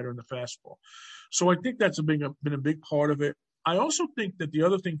slider and the fastball. So I think that's been a big part of it. I also think that the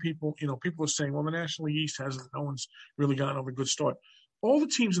other thing people are saying, well, the National League East hasn't, no one's really gotten off a good start. All the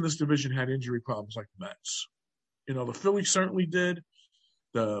teams in this division had injury problems like the Mets. The Phillies certainly did.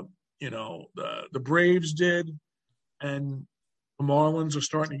 The Braves did. And the Marlins are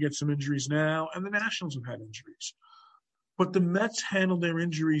starting to get some injuries now. And the Nationals have had injuries. But the Mets handled their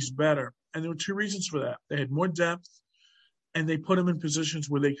injuries better. And there were two reasons for that. They had more depth, and they put them in positions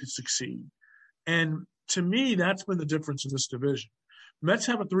where they could succeed. And to me, that's been the difference in this division. Mets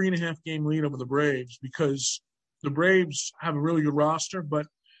have a 3.5-game lead over the Braves because the Braves have a really good roster, but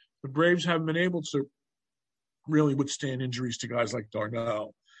the Braves haven't been able to really withstand injuries to guys like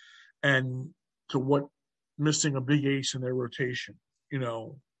Darnell and to what missing a big ace in their rotation,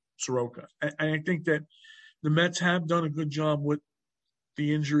 Soroka. And I think that the Mets have done a good job with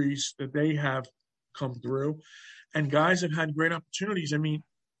the injuries that they have come through, and guys have had great opportunities. I mean,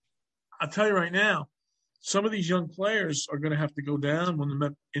 I'll tell you right now, some of these young players are going to have to go down when the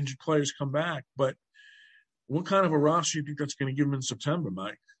Met injured players come back. But what kind of a roster do you think that's going to give them in September,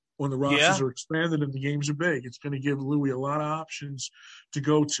 Mike? When the rosters are expanded and the games are big, it's going to give Louis a lot of options to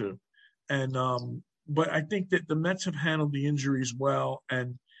go to. And but I think that the Mets have handled the injuries well,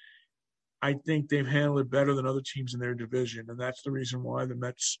 and I think they've handled it better than other teams in their division. And that's the reason why the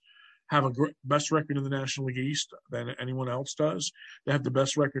Mets have a best record in the National League East than anyone else does. They have the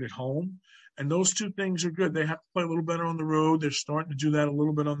best record at home. And those two things are good. They have to play a little better on the road. They're starting to do that a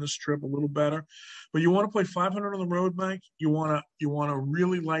little bit on this trip, a little better. But you want to play 500 on the road, Mike. You want to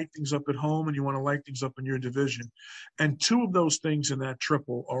really light things up at home, and you want to light things up in your division. And two of those things in that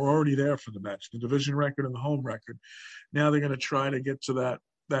triple are already there for the Mets, the division record and the home record. Now they're going to try to get to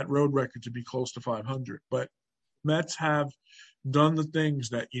that road record to be close to 500. But Mets have done the things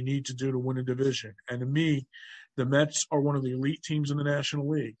that you need to do to win a division. And to me, the Mets are one of the elite teams in the National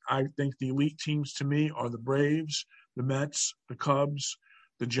League. I think the elite teams to me are the Braves, the Mets, the Cubs,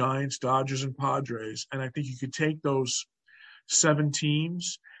 the Giants, Dodgers, and Padres. And I think you could take those 7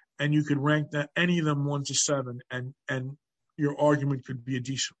 teams and you could rank any of them 1 to 7, and your argument could be a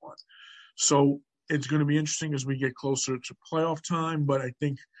decent one. So it's going to be interesting as we get closer to playoff time, but I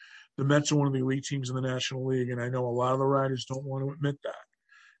think the Mets are one of the elite teams in the National League, and I know a lot of the writers don't want to admit that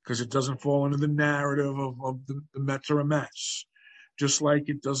because it doesn't fall into the narrative of the Mets are a mess. Just like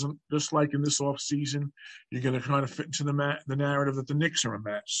in this offseason, you're going to try to fit into the narrative that the Knicks are a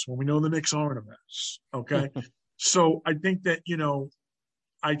mess when we know the Knicks aren't a mess, okay? So I think that,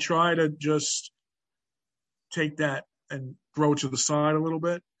 I try to just take that and throw it to the side a little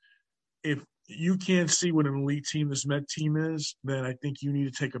bit. If you can't see what an elite team this Met team is, then I think you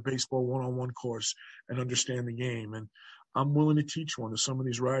need to take a baseball one-on-one course and understand the game. And I'm willing to teach one to some of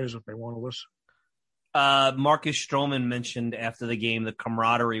these writers if they want to listen. Marcus Stroman mentioned after the game the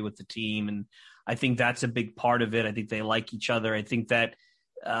camaraderie with the team, and I think that's a big part of it. I think they like each other. I think that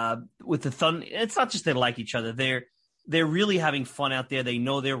with the Thunder, it's not just they like each other. They're really having fun out there. They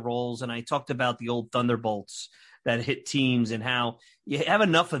know their roles, and I talked about the old Thunderbolts that hit teams and how you have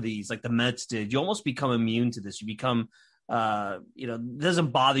enough of these, like the Mets did. You almost become immune to this. You become, it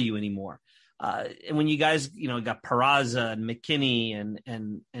doesn't bother you anymore. And when you guys, got Peraza and McKinney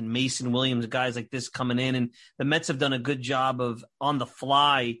and Mason Williams, guys like this coming in, and the Mets have done a good job of on the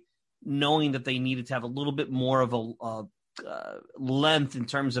fly knowing that they needed to have a little bit more of a length in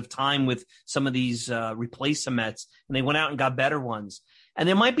terms of time with some of these replacement Mets, and they went out and got better ones. And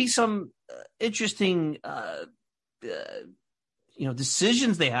there might be some interesting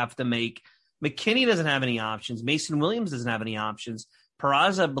decisions they have to make. McKinney doesn't have any options. Mason Williams doesn't have any options.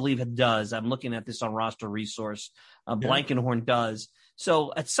 Peraza, I believe, does. I'm looking at this on Roster Resource. Blankenhorn does.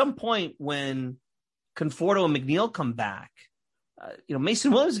 So at some point when Conforto and McNeil come back,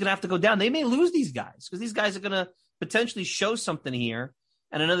 Mason Williams is going to have to go down. They may lose these guys because these guys are going to potentially show something here,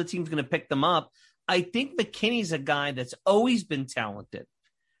 and another team's going to pick them up. I think McKinney's a guy that's always been talented.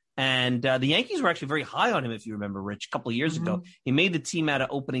 And the Yankees were actually very high on him, if you remember, Rich, a couple of years ago. He made the team out of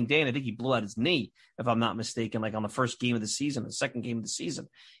opening day, and I think he blew out his knee, if I'm not mistaken, like on the first game of the season, the second game of the season.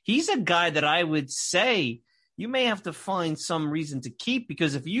 He's a guy that I would say you may have to find some reason to keep,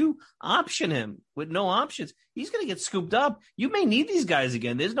 because if you option him with no options, he's going to get scooped up. You may need these guys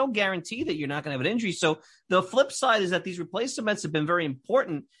again. There's no guarantee that you're not going to have an injury. So the flip side is that these replacements have been very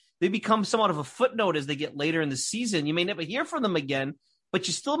important. They become somewhat of a footnote as they get later in the season. You may never hear from them again, but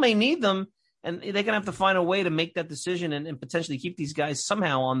you still may need them, and they're going to have to find a way to make that decision and potentially keep these guys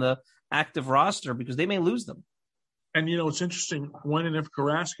somehow on the active roster because they may lose them. And, it's interesting when and if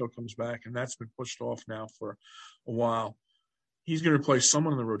Carrasco comes back, and that's been pushed off now for a while, he's going to replace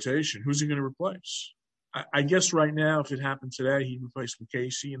someone in the rotation. Who's he going to replace? I guess right now, if it happened today, he'd replace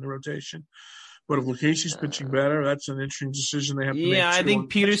Lucchesi in the rotation. But if Lucchesi's pitching better, that's an interesting decision they have to make. Yeah, I think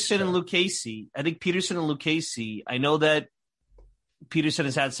Peterson and Lucchesi. I know that Peterson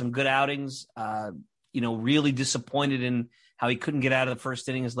has had some good outings. Really disappointed in how he couldn't get out of the first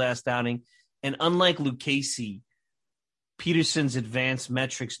inning his last outing. And unlike Lucchesi, Peterson's advanced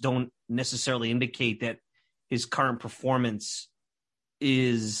metrics don't necessarily indicate that his current performance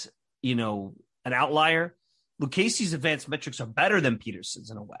is, an outlier. Lucchesi's advanced metrics are better than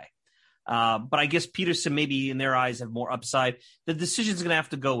Peterson's in a way. But I guess Peterson maybe in their eyes have more upside. The decision's going to have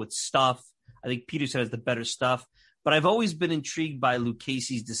to go with stuff. I think Peterson has the better stuff. But I've always been intrigued by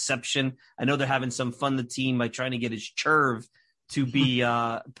Lucchesi's deception. I know they're having some fun, the team, by trying to get his curve to be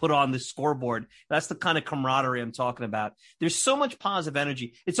put on the scoreboard. That's the kind of camaraderie I'm talking about. There's so much positive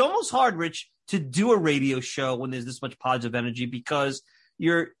energy. It's almost hard, Rich, to do a radio show when there's this much positive energy because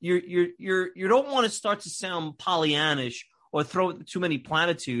you don't want to start to sound Pollyannish or throw too many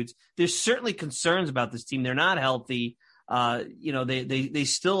platitudes. There's certainly concerns about this team. They're not healthy. They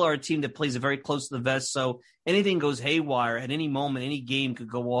still are a team that plays it very close to the vest. So anything goes haywire at any moment. Any game could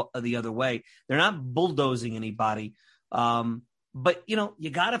go the other way. They're not bulldozing anybody. But you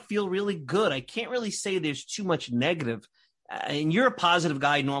got to feel really good. I can't really say there's too much negative. And you're a positive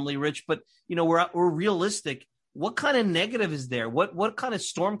guy normally, Rich, but we're realistic. What kind of negative is there? What kind of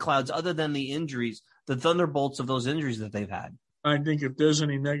storm clouds other than the injuries, the thunderbolts of those injuries that they've had? I think if there's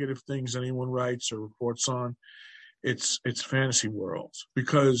any negative things anyone writes or reports on, it's fantasy world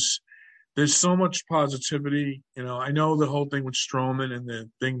because there's so much positivity. I know the whole thing with Stroman and the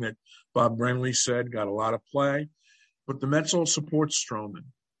thing that Bob Brenly said got a lot of play, but the Mets all support Stroman.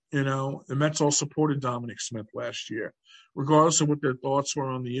 The Mets all supported Dominic Smith last year, regardless of what their thoughts were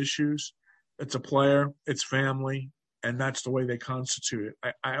on the issues. It's a player, it's family, and that's the way they constitute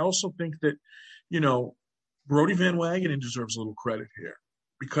it. I also think that, Brodie Van Wagenen deserves a little credit here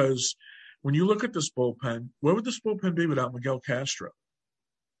because when you look at this bullpen, where would this bullpen be without Miguel Castro?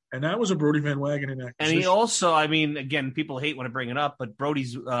 And that was a Brodie Van Wagenen acquisition. And he also, again, people hate when I bring it up, but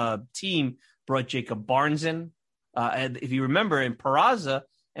Brodie's team brought Jacob Barnes in. And if you remember, in Peraza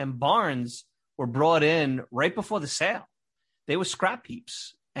and Barnes were brought in right before the sale. They were scrap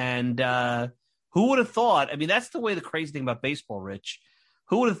heaps. And who would have thought? That's the way the crazy thing about baseball, Rich.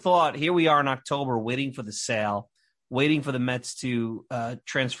 Who would have thought here we are in October waiting for the sale, waiting for the Mets to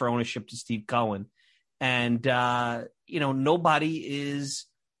transfer ownership to Steve Cohen. And, nobody is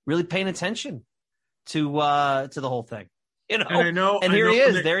really paying attention to the whole thing. And here he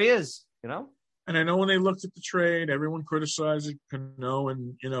is. There he is, And I know when they looked at the trade, everyone criticized Cano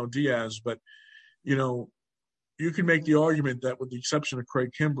and, Diaz. But, you can make the argument that with the exception of Craig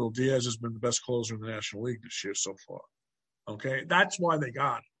Kimbrell, Diaz has been the best closer in the National League this year so far. Okay? That's why they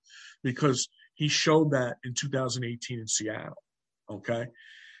got him, because he showed that in 2018 in Seattle. Okay?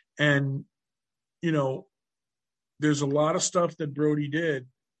 And, there's a lot of stuff that Brodie did,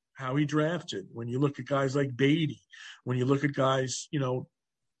 how he drafted. When you look at guys like Beatty, when you look at guys,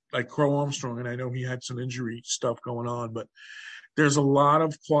 like Crow Armstrong, and I know he had some injury stuff going on, but there's a lot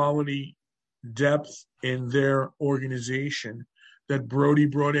of quality depth in their organization that Brodie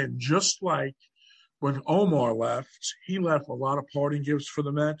brought in. Just like when Omar left, he left a lot of parting gifts for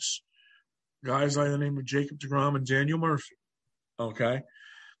the Mets. Guys like the name of Jacob deGrom and Daniel Murphy. Okay?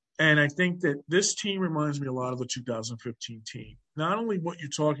 And I think that this team reminds me a lot of the 2015 team. Not only what you're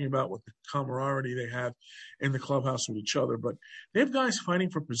talking about with the camaraderie they have in the clubhouse with each other, but they have guys fighting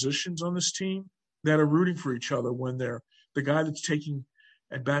for positions on this team that are rooting for each other when they're the guy that's taking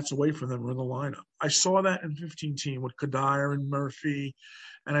at bats away from them are in the lineup. I saw that in 15 team with Kadire and Murphy,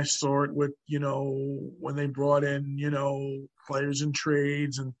 and I saw it with, when they brought in, players in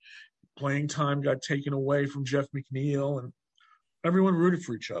trades and playing time got taken away from Jeff McNeil, and everyone rooted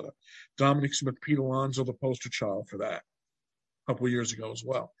for each other. Dominic Smith, Pete Alonso, the poster child for that a couple of years ago as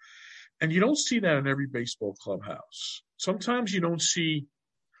well. And you don't see that in every baseball clubhouse. Sometimes you don't see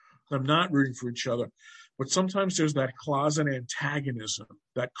them not rooting for each other, but sometimes there's that closet antagonism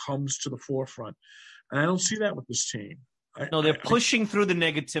that comes to the forefront. And I don't see that with this team. No, they're pushing through the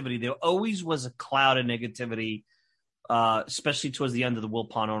negativity. There always was a cloud of negativity, especially towards the end of the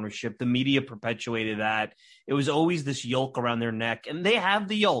Wilpon ownership. The media perpetuated that. It was always this yoke around their neck. And they have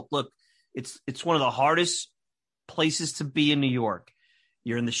the yoke. Look, it's one of the hardest places to be in New York.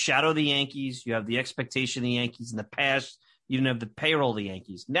 You're in the shadow of the Yankees. You have the expectation of the Yankees. In the past, you didn't have the payroll of the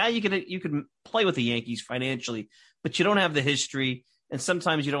Yankees. Now you can play with the Yankees financially, but you don't have the history, and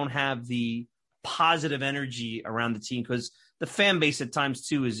sometimes you don't have the positive energy around the team, because the fan base at times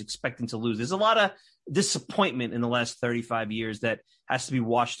too is expecting to lose. There's a lot of disappointment in the last 35 years that has to be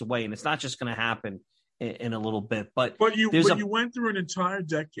washed away, and it's not just going to happen in a little bit. But you went through an entire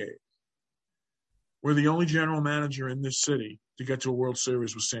decade where the only general manager in this city to get to a World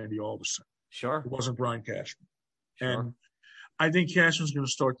Series was Sandy Alderson. Sure. It wasn't Brian Cashman. Sure. And I think Cashman's going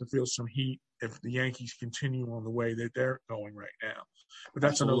to start to feel some heat if the Yankees continue on the way that they're going right now. But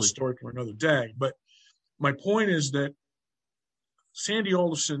that's another story for another day. But my point is that Sandy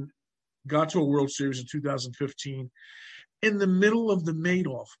Alderson got to a World Series in 2015 in the middle of the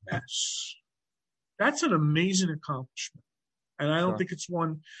Madoff mess. That's an amazing accomplishment. And I don't think it's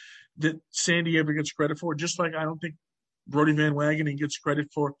one that Sandy ever gets credit for, just like I don't think Brodie Van Wagenen gets credit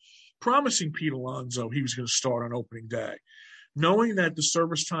for promising Pete Alonso he was going to start on opening day, knowing that the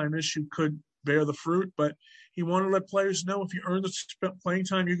service time issue could bear the fruit, but he wanted to let players know if you earn the playing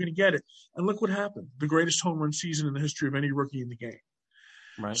time, you're going to get it. And look what happened. The greatest home run season in the history of any rookie in the game.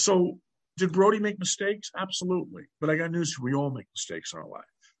 Right. So did Brodie make mistakes? Absolutely. But I got news for you. We all make mistakes in our life.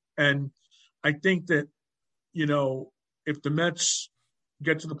 And I think that, if the Mets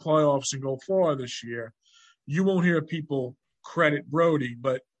get to the playoffs and go far this year, you won't hear people credit Brodie,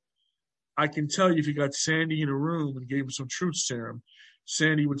 but I can tell you if you got Sandy in a room and gave him some truth serum,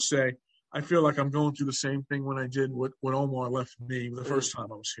 Sandy would say, I feel like I'm going through the same thing when I did when Omar left me the first time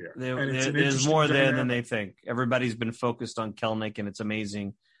I was here. There's more there than they think. Everybody's been focused on Kelenic, and it's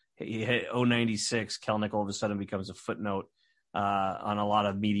amazing. He hit 096. Kelenic all of a sudden becomes a footnote on a lot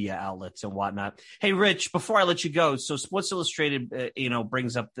of media outlets and whatnot. Hey, Rich, before I let you go, so Sports Illustrated,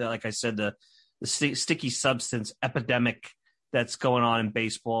 brings up, like I said, the sticky substance epidemic that's going on in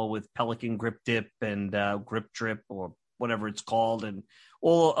baseball with Pelican Grip Dip and Grip Drip or whatever it's called, and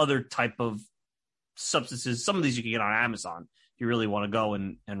all other type of substances. Some of these you can get on Amazon if you really want to go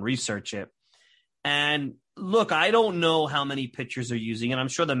and research it. And look, I don't know how many pitchers are using it. I'm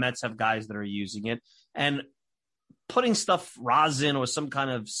sure the Mets have guys that are using it. And putting rosin or some kind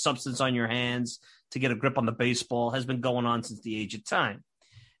of substance on your hands to get a grip on the baseball has been going on since the age of time.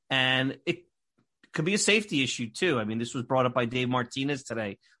 And it could be a safety issue too. I mean, this was brought up by Dave Martinez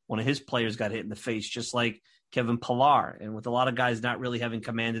today. One of his players got hit in the face, just like Kevin Pillar. And with a lot of guys not really having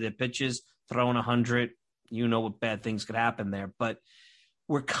commanded their pitches, throwing 100, what bad things could happen there. But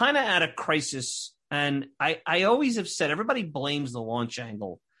we're kind of at a crisis. And I always have said everybody blames the launch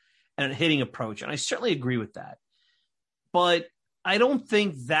angle and hitting approach. And I certainly agree with that. But I don't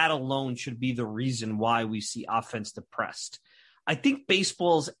think that alone should be the reason why we see offense depressed. I think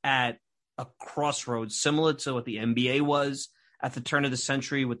baseball's at a crossroads similar to what the NBA was at the turn of the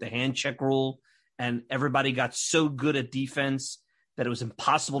century with the hand check rule. And everybody got so good at defense that it was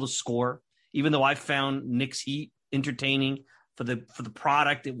impossible to score. Even though I found Knicks Heat entertaining for the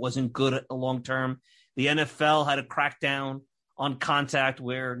product, it wasn't good long term. The NFL had a crackdown on contact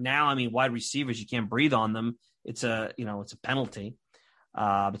where now, wide receivers, you can't breathe on them. It's a penalty.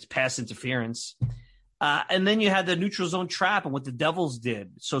 It's pass interference. And then you had the neutral zone trap and what the Devils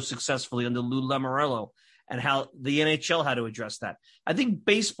did so successfully under Lou Lamoriello and how the NHL had to address that. I think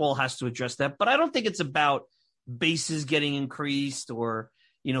baseball has to address that, but I don't think it's about bases getting increased or,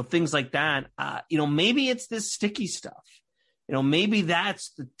 things like that. Maybe it's this sticky stuff. Maybe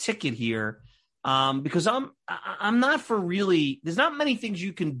that's the ticket here. Because I'm not for really, there's not many things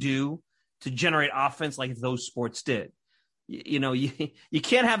you can do to generate offense like those sports did. You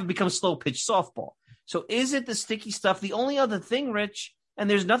can't have it become slow pitch softball. So is it the sticky stuff? The only other thing, Rich, and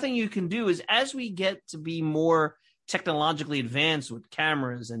there's nothing you can do, is as we get to be more technologically advanced with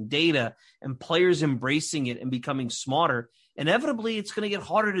cameras and data and players embracing it and becoming smarter, inevitably it's going to get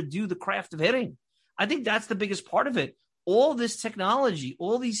harder to do the craft of hitting. I think that's the biggest part of it. All this technology,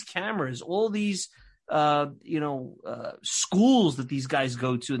 all these cameras, all these schools that these guys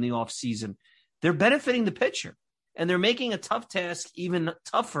go to in the off season, they're benefiting the pitcher and they're making a tough task even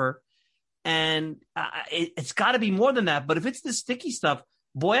tougher. And it's got to be more than that. But if it's the sticky stuff,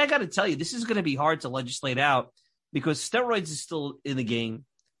 boy, I got to tell you, this is going to be hard to legislate out because steroids is still in the game,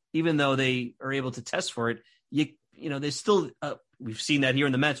 even though they are able to test for it. There's still we've seen that here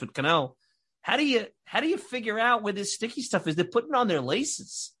in the Mets with Cano. How do you figure out where this sticky stuff is? They're putting on their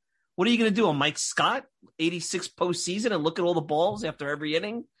laces. What are you going to do? A Mike Scott 86 postseason and look at all the balls after every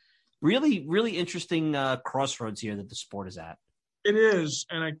inning? Really, really interesting crossroads here that the sport is at. It is.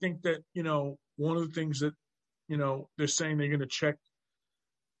 And I think that, one of the things that, they're saying they're going to check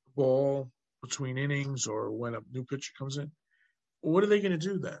the ball between innings or when a new pitcher comes in. What are they going to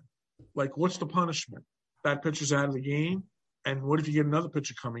do then? Like, what's the punishment? That pitcher's out of the game. And what if you get another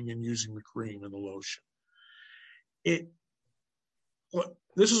pitcher coming in using the cream and the lotion?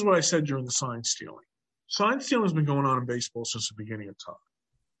 this is what I said during the sign stealing. Sign stealing has been going on in baseball since the beginning of time.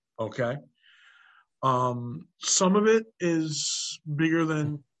 Okay? Some of it is bigger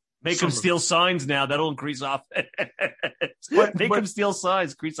than Make them steal signs now. That'll increase offense. Make them steal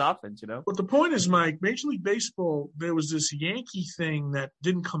signs, increase offense, But the point is, Mike, Major League Baseball, there was this Yankee thing that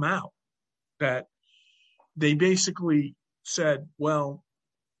didn't come out, that they basically said, well,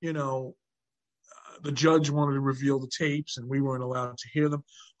 the judge wanted to reveal the tapes and we weren't allowed to hear them.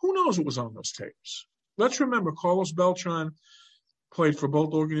 Who knows what was on those tapes? Let's remember, Carlos Beltran played for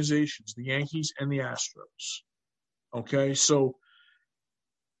both organizations, the Yankees and the Astros. Okay, so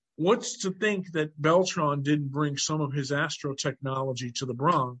what's to think that Beltran didn't bring some of his Astro technology to the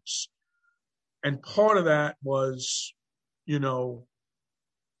Bronx? And part of that was,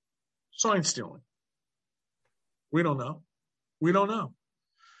 sign stealing. We don't know.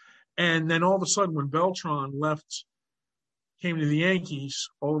 And then all of a sudden, when Beltran came to the Yankees,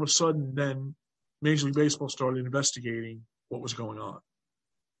 all of a sudden, then Major League Baseball started investigating what was going on.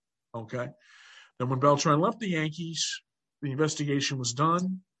 Okay? Then when Beltran left the Yankees, the investigation was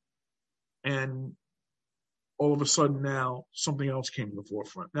done. And all of a sudden now, something else came to the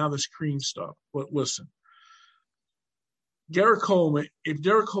forefront. Now this cream stuff. But listen, Gerrit Cole, if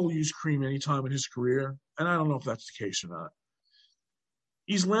Gerrit Cole used cream any time in his career, and I don't know if that's the case or not,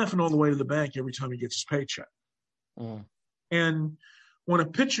 he's laughing all the way to the bank every time he gets his paycheck. And when a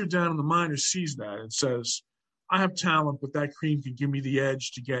pitcher down in the minors sees that and says, I have talent, but that cream can give me the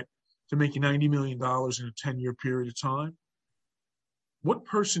edge to make $90 million in a 10-year period of time, what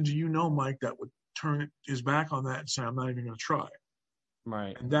person do you know, Mike, that would turn his back on that and say, I'm not even going to try it?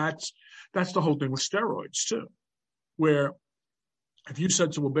 Right. And that's the whole thing with steroids, too, where if you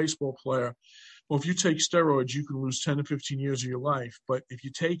said to a baseball player, well, if you take steroids, you can lose 10 to 15 years of your life. But if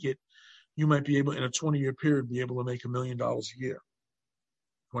you take it, you might be able, in a 20-year period, be able to make $1 million a year,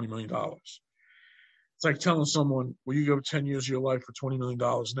 $20 million. It's like telling someone, well, you give 10 years of your life for $20 million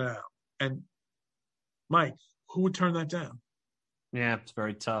now. And, Mike, who would turn that down? Yeah, it's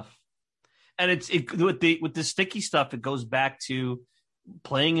very tough. And with the sticky stuff, it goes back to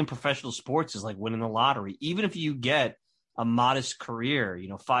playing in professional sports is like winning the lottery. Even if you get a modest career,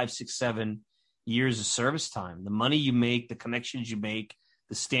 5, 6, 7 years of service time, the money you make, the connections you make,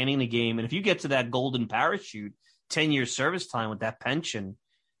 the standing in the game. And if you get to that golden parachute, 10 years service time with that pension,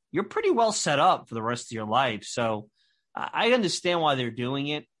 you're pretty well set up for the rest of your life. So I understand why they're doing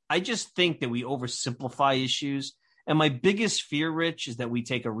it. I just think that we oversimplify issues. And my biggest fear, Rich, is that we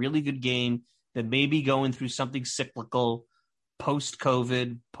take a really good game that may be going through something cyclical,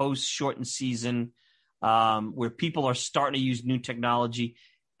 post-COVID, post-shortened season, where people are starting to use new technology,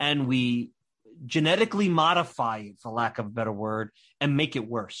 and we genetically modify it, for lack of a better word, and make it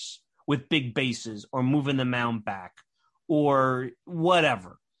worse with big bases or moving the mound back or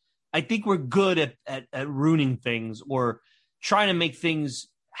whatever. I think we're good at ruining things or trying to make things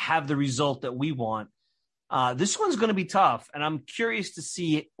have the result that we want. This one's going to be tough, and I'm curious to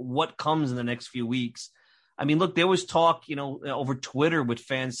see what comes in the next few weeks. I mean, look, there was talk, over Twitter with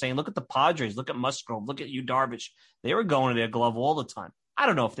fans saying, look at the Padres, look at Musgrove, look at Yu Darvish. They were going to their glove all the time. I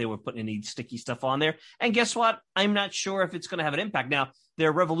don't know if they were putting any sticky stuff on there. And guess what? I'm not sure if it's going to have an impact. Now,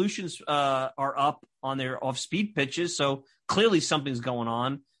 their revolutions are up on their off-speed pitches, so clearly something's going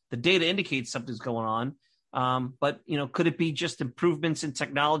on. The data indicates something's going on. But, could it be just improvements in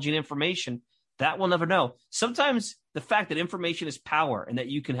technology and information? That we'll never know. Sometimes the fact that information is power and that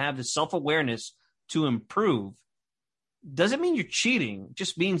you can have the self-awareness to improve doesn't mean you're cheating. It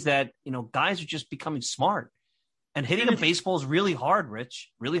just means that, guys are just becoming smart. And hitting a baseball is really hard,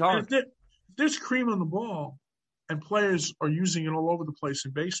 Rich. Really hard. If there's cream on the ball and players are using it all over the place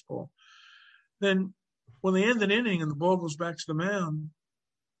in baseball, then when they end an inning and the ball goes back to the mound,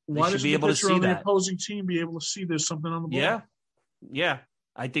 why doesn't the pitcher on the opposing team be able to see there's something on the ball? Yeah.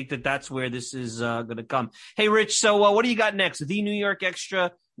 I think that's where this is going to come. Hey, Rich, so what do you got next? The New York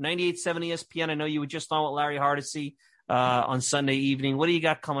Extra, 98.7 ESPN. I know you were just on with Larry Hardesty on Sunday evening. What do you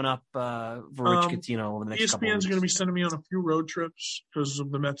got coming up for Rich Catino over the next couple of weeks? ESPN's going to be sending me on a few road trips because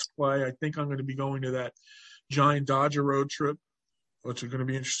of the Mets play. I think I'm going to be going to that Giant Dodger road trip, which is going to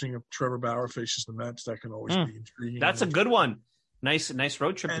be interesting if Trevor Bauer faces the Mets. That can always be intriguing. That's a good one. Nice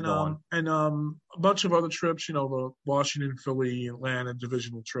road trip to go on. And a bunch of other trips, the Washington, Philly, Atlanta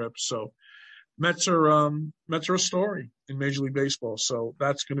divisional trips. So Mets are a story in Major League Baseball. So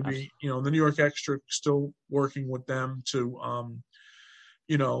that's going to be, the New York Extra, still working with them to,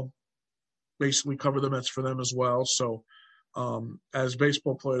 basically cover the Mets for them as well. So as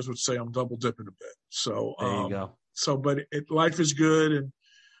baseball players would say, I'm double dipping a bit. So there you go. So, but life is good, and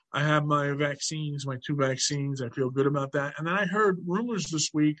I have my vaccines, my 2 vaccines. I feel good about that. And then I heard rumors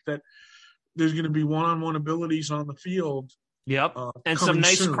this week that there's going to be one-on-one abilities on the field. Yep. And some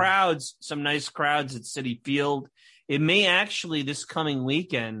nice soon. crowds at Citi Field. It may actually, this coming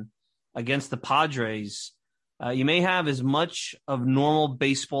weekend against the Padres, you may have as much of normal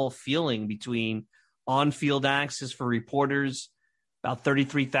baseball feeling between on-field access for reporters, about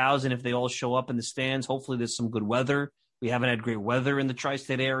 33,000 if they all show up in the stands. Hopefully there's some good weather. We haven't had great weather in the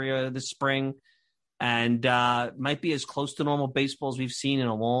tri-state area this spring. And might be as close to normal baseball as we've seen in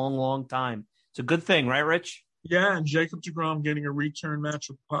a long, long time. It's a good thing, right, Rich? Yeah, and Jacob deGrom getting a return match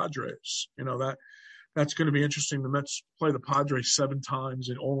with the Padres. That's going to be interesting. The Mets play the Padres 7 times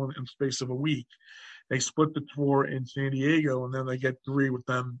in space of a week. They split the tour in San Diego, and then they get 3 with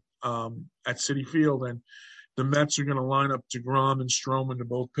them at Citi Field. And the Mets are going to line up deGrom and Stroman to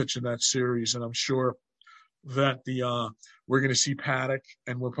both pitch in that series. And I'm sure that we're going to see Paddock,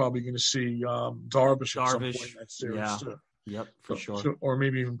 and we're probably going to see Darvish at some point in that series too. Yep, for sure. Or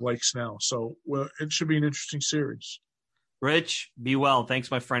maybe even Blake Snell. So it should be an interesting series. Rich, be well. Thanks,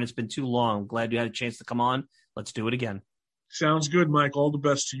 my friend. It's been too long. Glad you had a chance to come on. Let's do it again. Sounds good, Mike. All the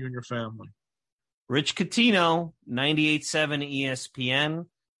best to you and your family. Rich Catino, 98.7 ESPN.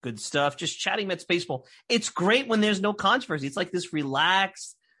 Good stuff. Just chatting Mets baseball. It's great when there's no controversy. It's like this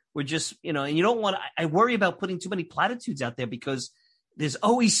relaxed. We're just, and you don't want to, I worry about putting too many platitudes out there because there's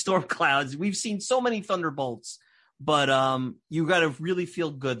always storm clouds. We've seen so many thunderbolts, but you got to really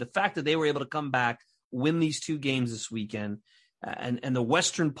feel good. The fact that they were able to come back, win these 2 games this weekend, and the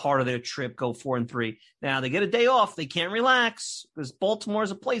western part of their trip go 4-3. Now they get a day off. They can't relax because Baltimore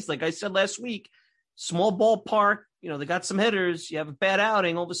is a place, like I said last week, small ballpark. They got some hitters. You have a bad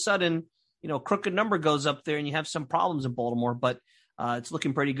outing. All of a sudden, crooked number goes up there and you have some problems in Baltimore. But it's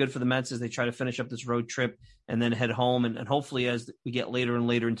looking pretty good for the Mets as they try to finish up this road trip and then head home. And hopefully as we get later and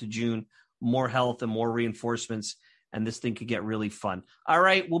later into June, more health and more reinforcements, and this thing could get really fun. All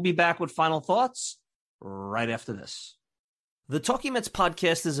right, we'll be back with final thoughts right after this. The Talking Mets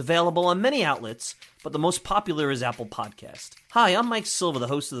podcast is available on many outlets, but the most popular is Apple Podcast. Hi, I'm Mike Silva, the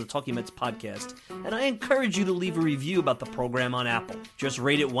host of the Talking Mets podcast, and I encourage you to leave a review about the program on Apple. Just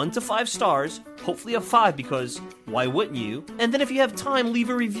rate it 1 to 5 stars, hopefully a 5 because why wouldn't you? And then if you have time, leave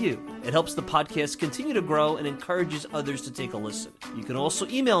a review. It helps the podcast continue to grow and encourages others to take a listen. You can also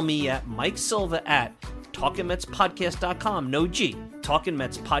email me at MikeSilva@TalkingMetsPodcast.com. No G,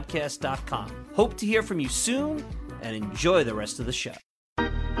 TalkingMetsPodcast.com. Hope to hear from you soon, and enjoy the rest of the show. All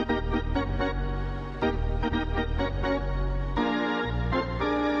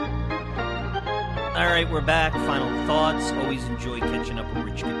right, we're back. Final thoughts. Always enjoy catching up with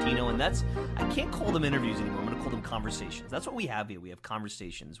Rich Catino, and I can't call them interviews anymore. I'm going to call them conversations. That's what we have here. We have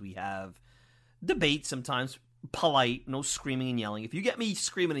conversations. We have debate sometimes, polite, no screaming and yelling. If you get me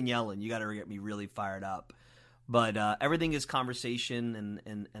screaming and yelling, you got to get me really fired up. But everything is conversation,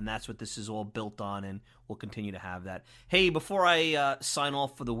 and that's what this is all built on, and we'll continue to have that. Hey, before I sign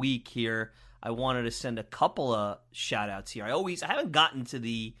off for the week here, I wanted to send a couple of shout-outs here. I haven't gotten to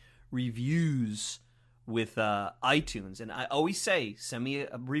the reviews with iTunes, and I always say, send me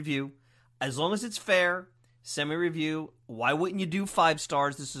a review. As long as it's fair, send me a review. Why wouldn't you do 5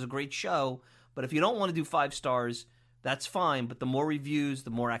 stars? This is a great show. But if you don't want to do 5 stars, that's fine. But the more reviews, the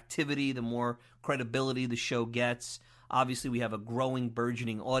more activity, the more credibility the show gets. Obviously, we have a growing,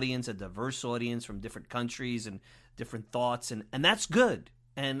 burgeoning audience, a diverse audience from different countries and different thoughts, and that's good.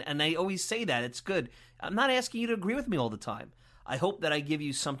 And I always say that. It's good. I'm not asking you to agree with me all the time. I hope that I give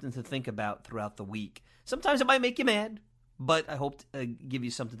you something to think about throughout the week. Sometimes it might make you mad, but I hope to give you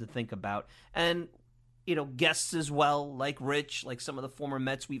something to think about. And, guests as well, like Rich, like some of the former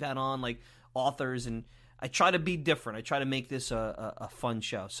Mets we've had on, like authors, and I try to be different. I try to make this a fun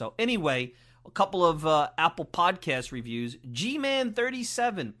show. So anyway, a couple of Apple Podcast reviews.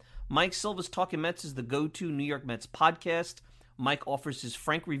 G-Man37. Mike Silva's Talking Mets is the go-to New York Mets podcast. Mike offers his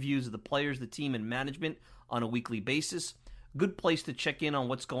frank reviews of the players, the team, and management on a weekly basis. Good place to check in on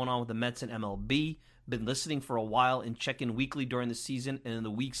what's going on with the Mets and MLB. Been listening for a while and check in weekly during the season and in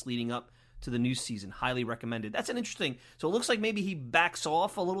the weeks leading up to the new season. Highly recommended. That's an interesting. So it looks like maybe he backs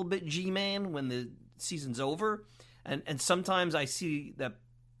off a little bit, G-Man, when the season's over. And sometimes I see that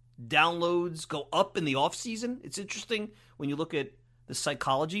downloads go up in the off season. It's interesting when you look at the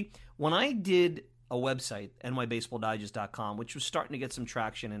psychology. When I did a website, nybaseballdigest.com, which was starting to get some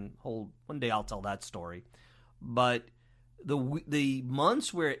traction, and one day I'll tell that story. But the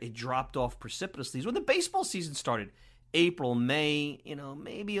months where it dropped off precipitously is when the baseball season started. April, May,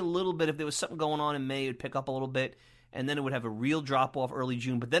 maybe a little bit. If there was something going on in May, it would pick up a little bit, and then it would have a real drop-off early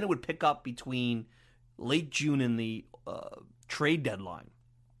June, but then it would pick up between late June and the trade deadline.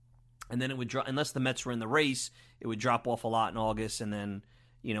 And then it would drop, unless the Mets were in the race, it would drop off a lot in August, and then,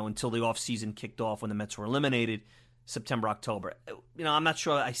 until the offseason kicked off when the Mets were eliminated, September, October. I'm not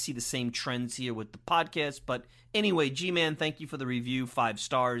sure I see the same trends here with the podcast, but anyway, G-Man, thank you for the review, 5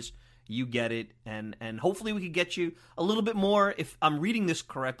 stars. You get it, and hopefully we could get you a little bit more, if I'm reading this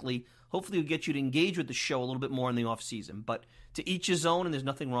correctly, hopefully we'll get you to engage with the show a little bit more in the offseason, but to each his own, and there's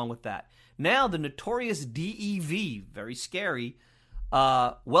nothing wrong with that. Now, the notorious DEV, very scary.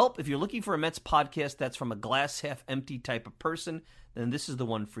 If you're looking for a Mets podcast that's from a glass half empty type of person, then this is the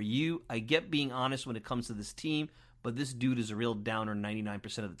one for you. I get being honest when it comes to this team, but this dude is a real downer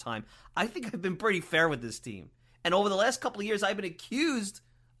 99% of the time. I think I've been pretty fair with this team. And over the last couple of years, I've been accused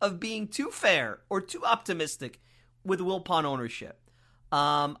of being too fair or too optimistic with Wilpon ownership.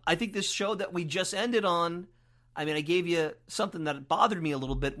 I think this show that we just ended on, I gave you something that bothered me a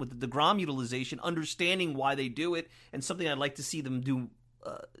little bit with the DeGrom utilization, understanding why they do it, and something I'd like to see them do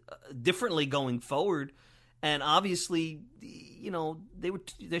differently going forward. And obviously, they're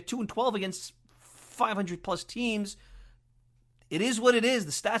 2-12 against 500+ teams. It is what it is.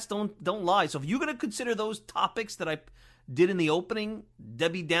 The stats don't lie. So if you're going to consider those topics that I did in the opening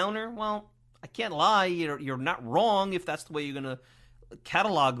Debbie Downer, well, I can't lie. You're not wrong if that's the way you're going to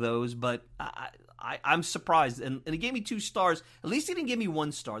catalog those, but I'm surprised. And he gave me 2 stars. At least he didn't give me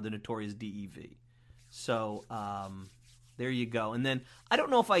 1 star, the notorious DEV. So there you go. And then I don't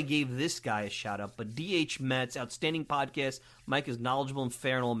know if I gave this guy a shout out, but DH Mets, outstanding podcast. Mike is knowledgeable and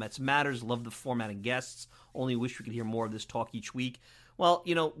fair in all Mets matters. Love the format and guests. Only wish we could hear more of this talk each week. Well,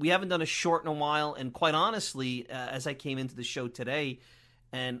 we haven't done a short in a while, and quite honestly, as I came into the show today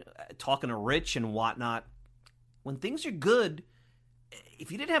and talking to Rich and whatnot, when things are good,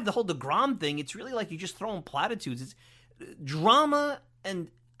 if you didn't have the whole DeGrom thing, it's really like you're just throwing platitudes. It's drama and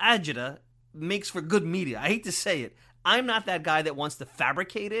agita makes for good media. I hate to say it. I'm not that guy that wants to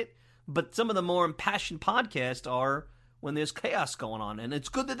fabricate it, but some of the more impassioned podcasts are when there's chaos going on. And it's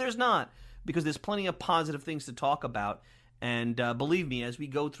good that there's not, because there's plenty of positive things to talk about. And believe me, as we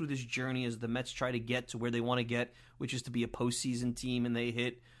go through this journey, as the Mets try to get to where they want to get, which is to be a postseason team, and they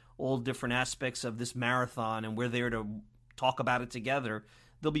hit all different aspects of this marathon, and we're there to talk about it together,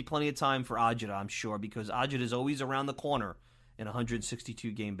 there'll be plenty of time for agita, I'm sure, because agita is always around the corner in a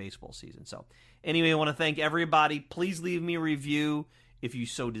 162-game baseball season. So anyway, I want to thank everybody. Please leave me a review if you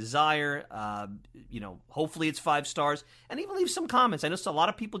so desire. Hopefully it's 5 stars. And even leave some comments. I know a lot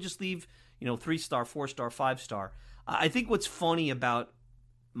of people just leave, 3-star, 4-star, 5-star. I think what's funny about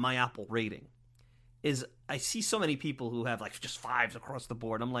my Apple rating is I see so many people who have just 5s across the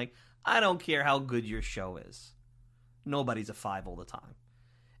board. I'm like, I don't care how good your show is. Nobody's a 5 all the time.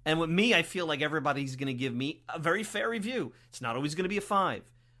 And with me, I feel like everybody's going to give me a very fair review. It's not always going to be a 5.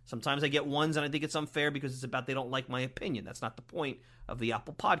 Sometimes I get 1s and I think it's unfair because it's about they don't like my opinion. That's not the point of the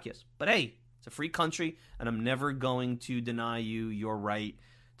Apple Podcast. But hey, it's a free country, and I'm never going to deny you your right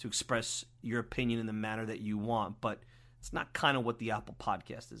to express your opinion in the manner that you want. But it's not kind of what the Apple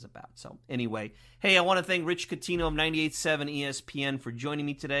Podcast is about. So anyway, hey, I want to thank Rich Catino of 98.7 ESPN for joining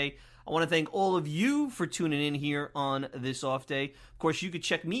me today. I want to thank all of you for tuning in here on this off day. Of course, you could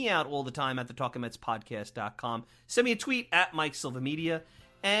check me out all the time at the TalkingMetsPodcast.com. Send me a tweet at Mike Silva Media,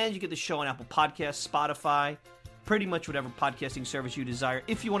 and you get the show on Apple Podcasts, Spotify, pretty much whatever podcasting service you desire.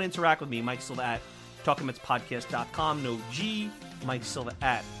 If you want to interact with me, Mike Silva at TalkingMetsPodcast.com. No G, Mike Silva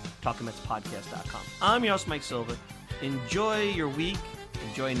at TalkingMetsPodcast.com. I'm your host, Mike Silva. Enjoy your week.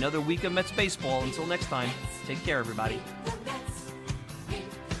 Enjoy another week of Mets baseball. Until next time, take care, everybody.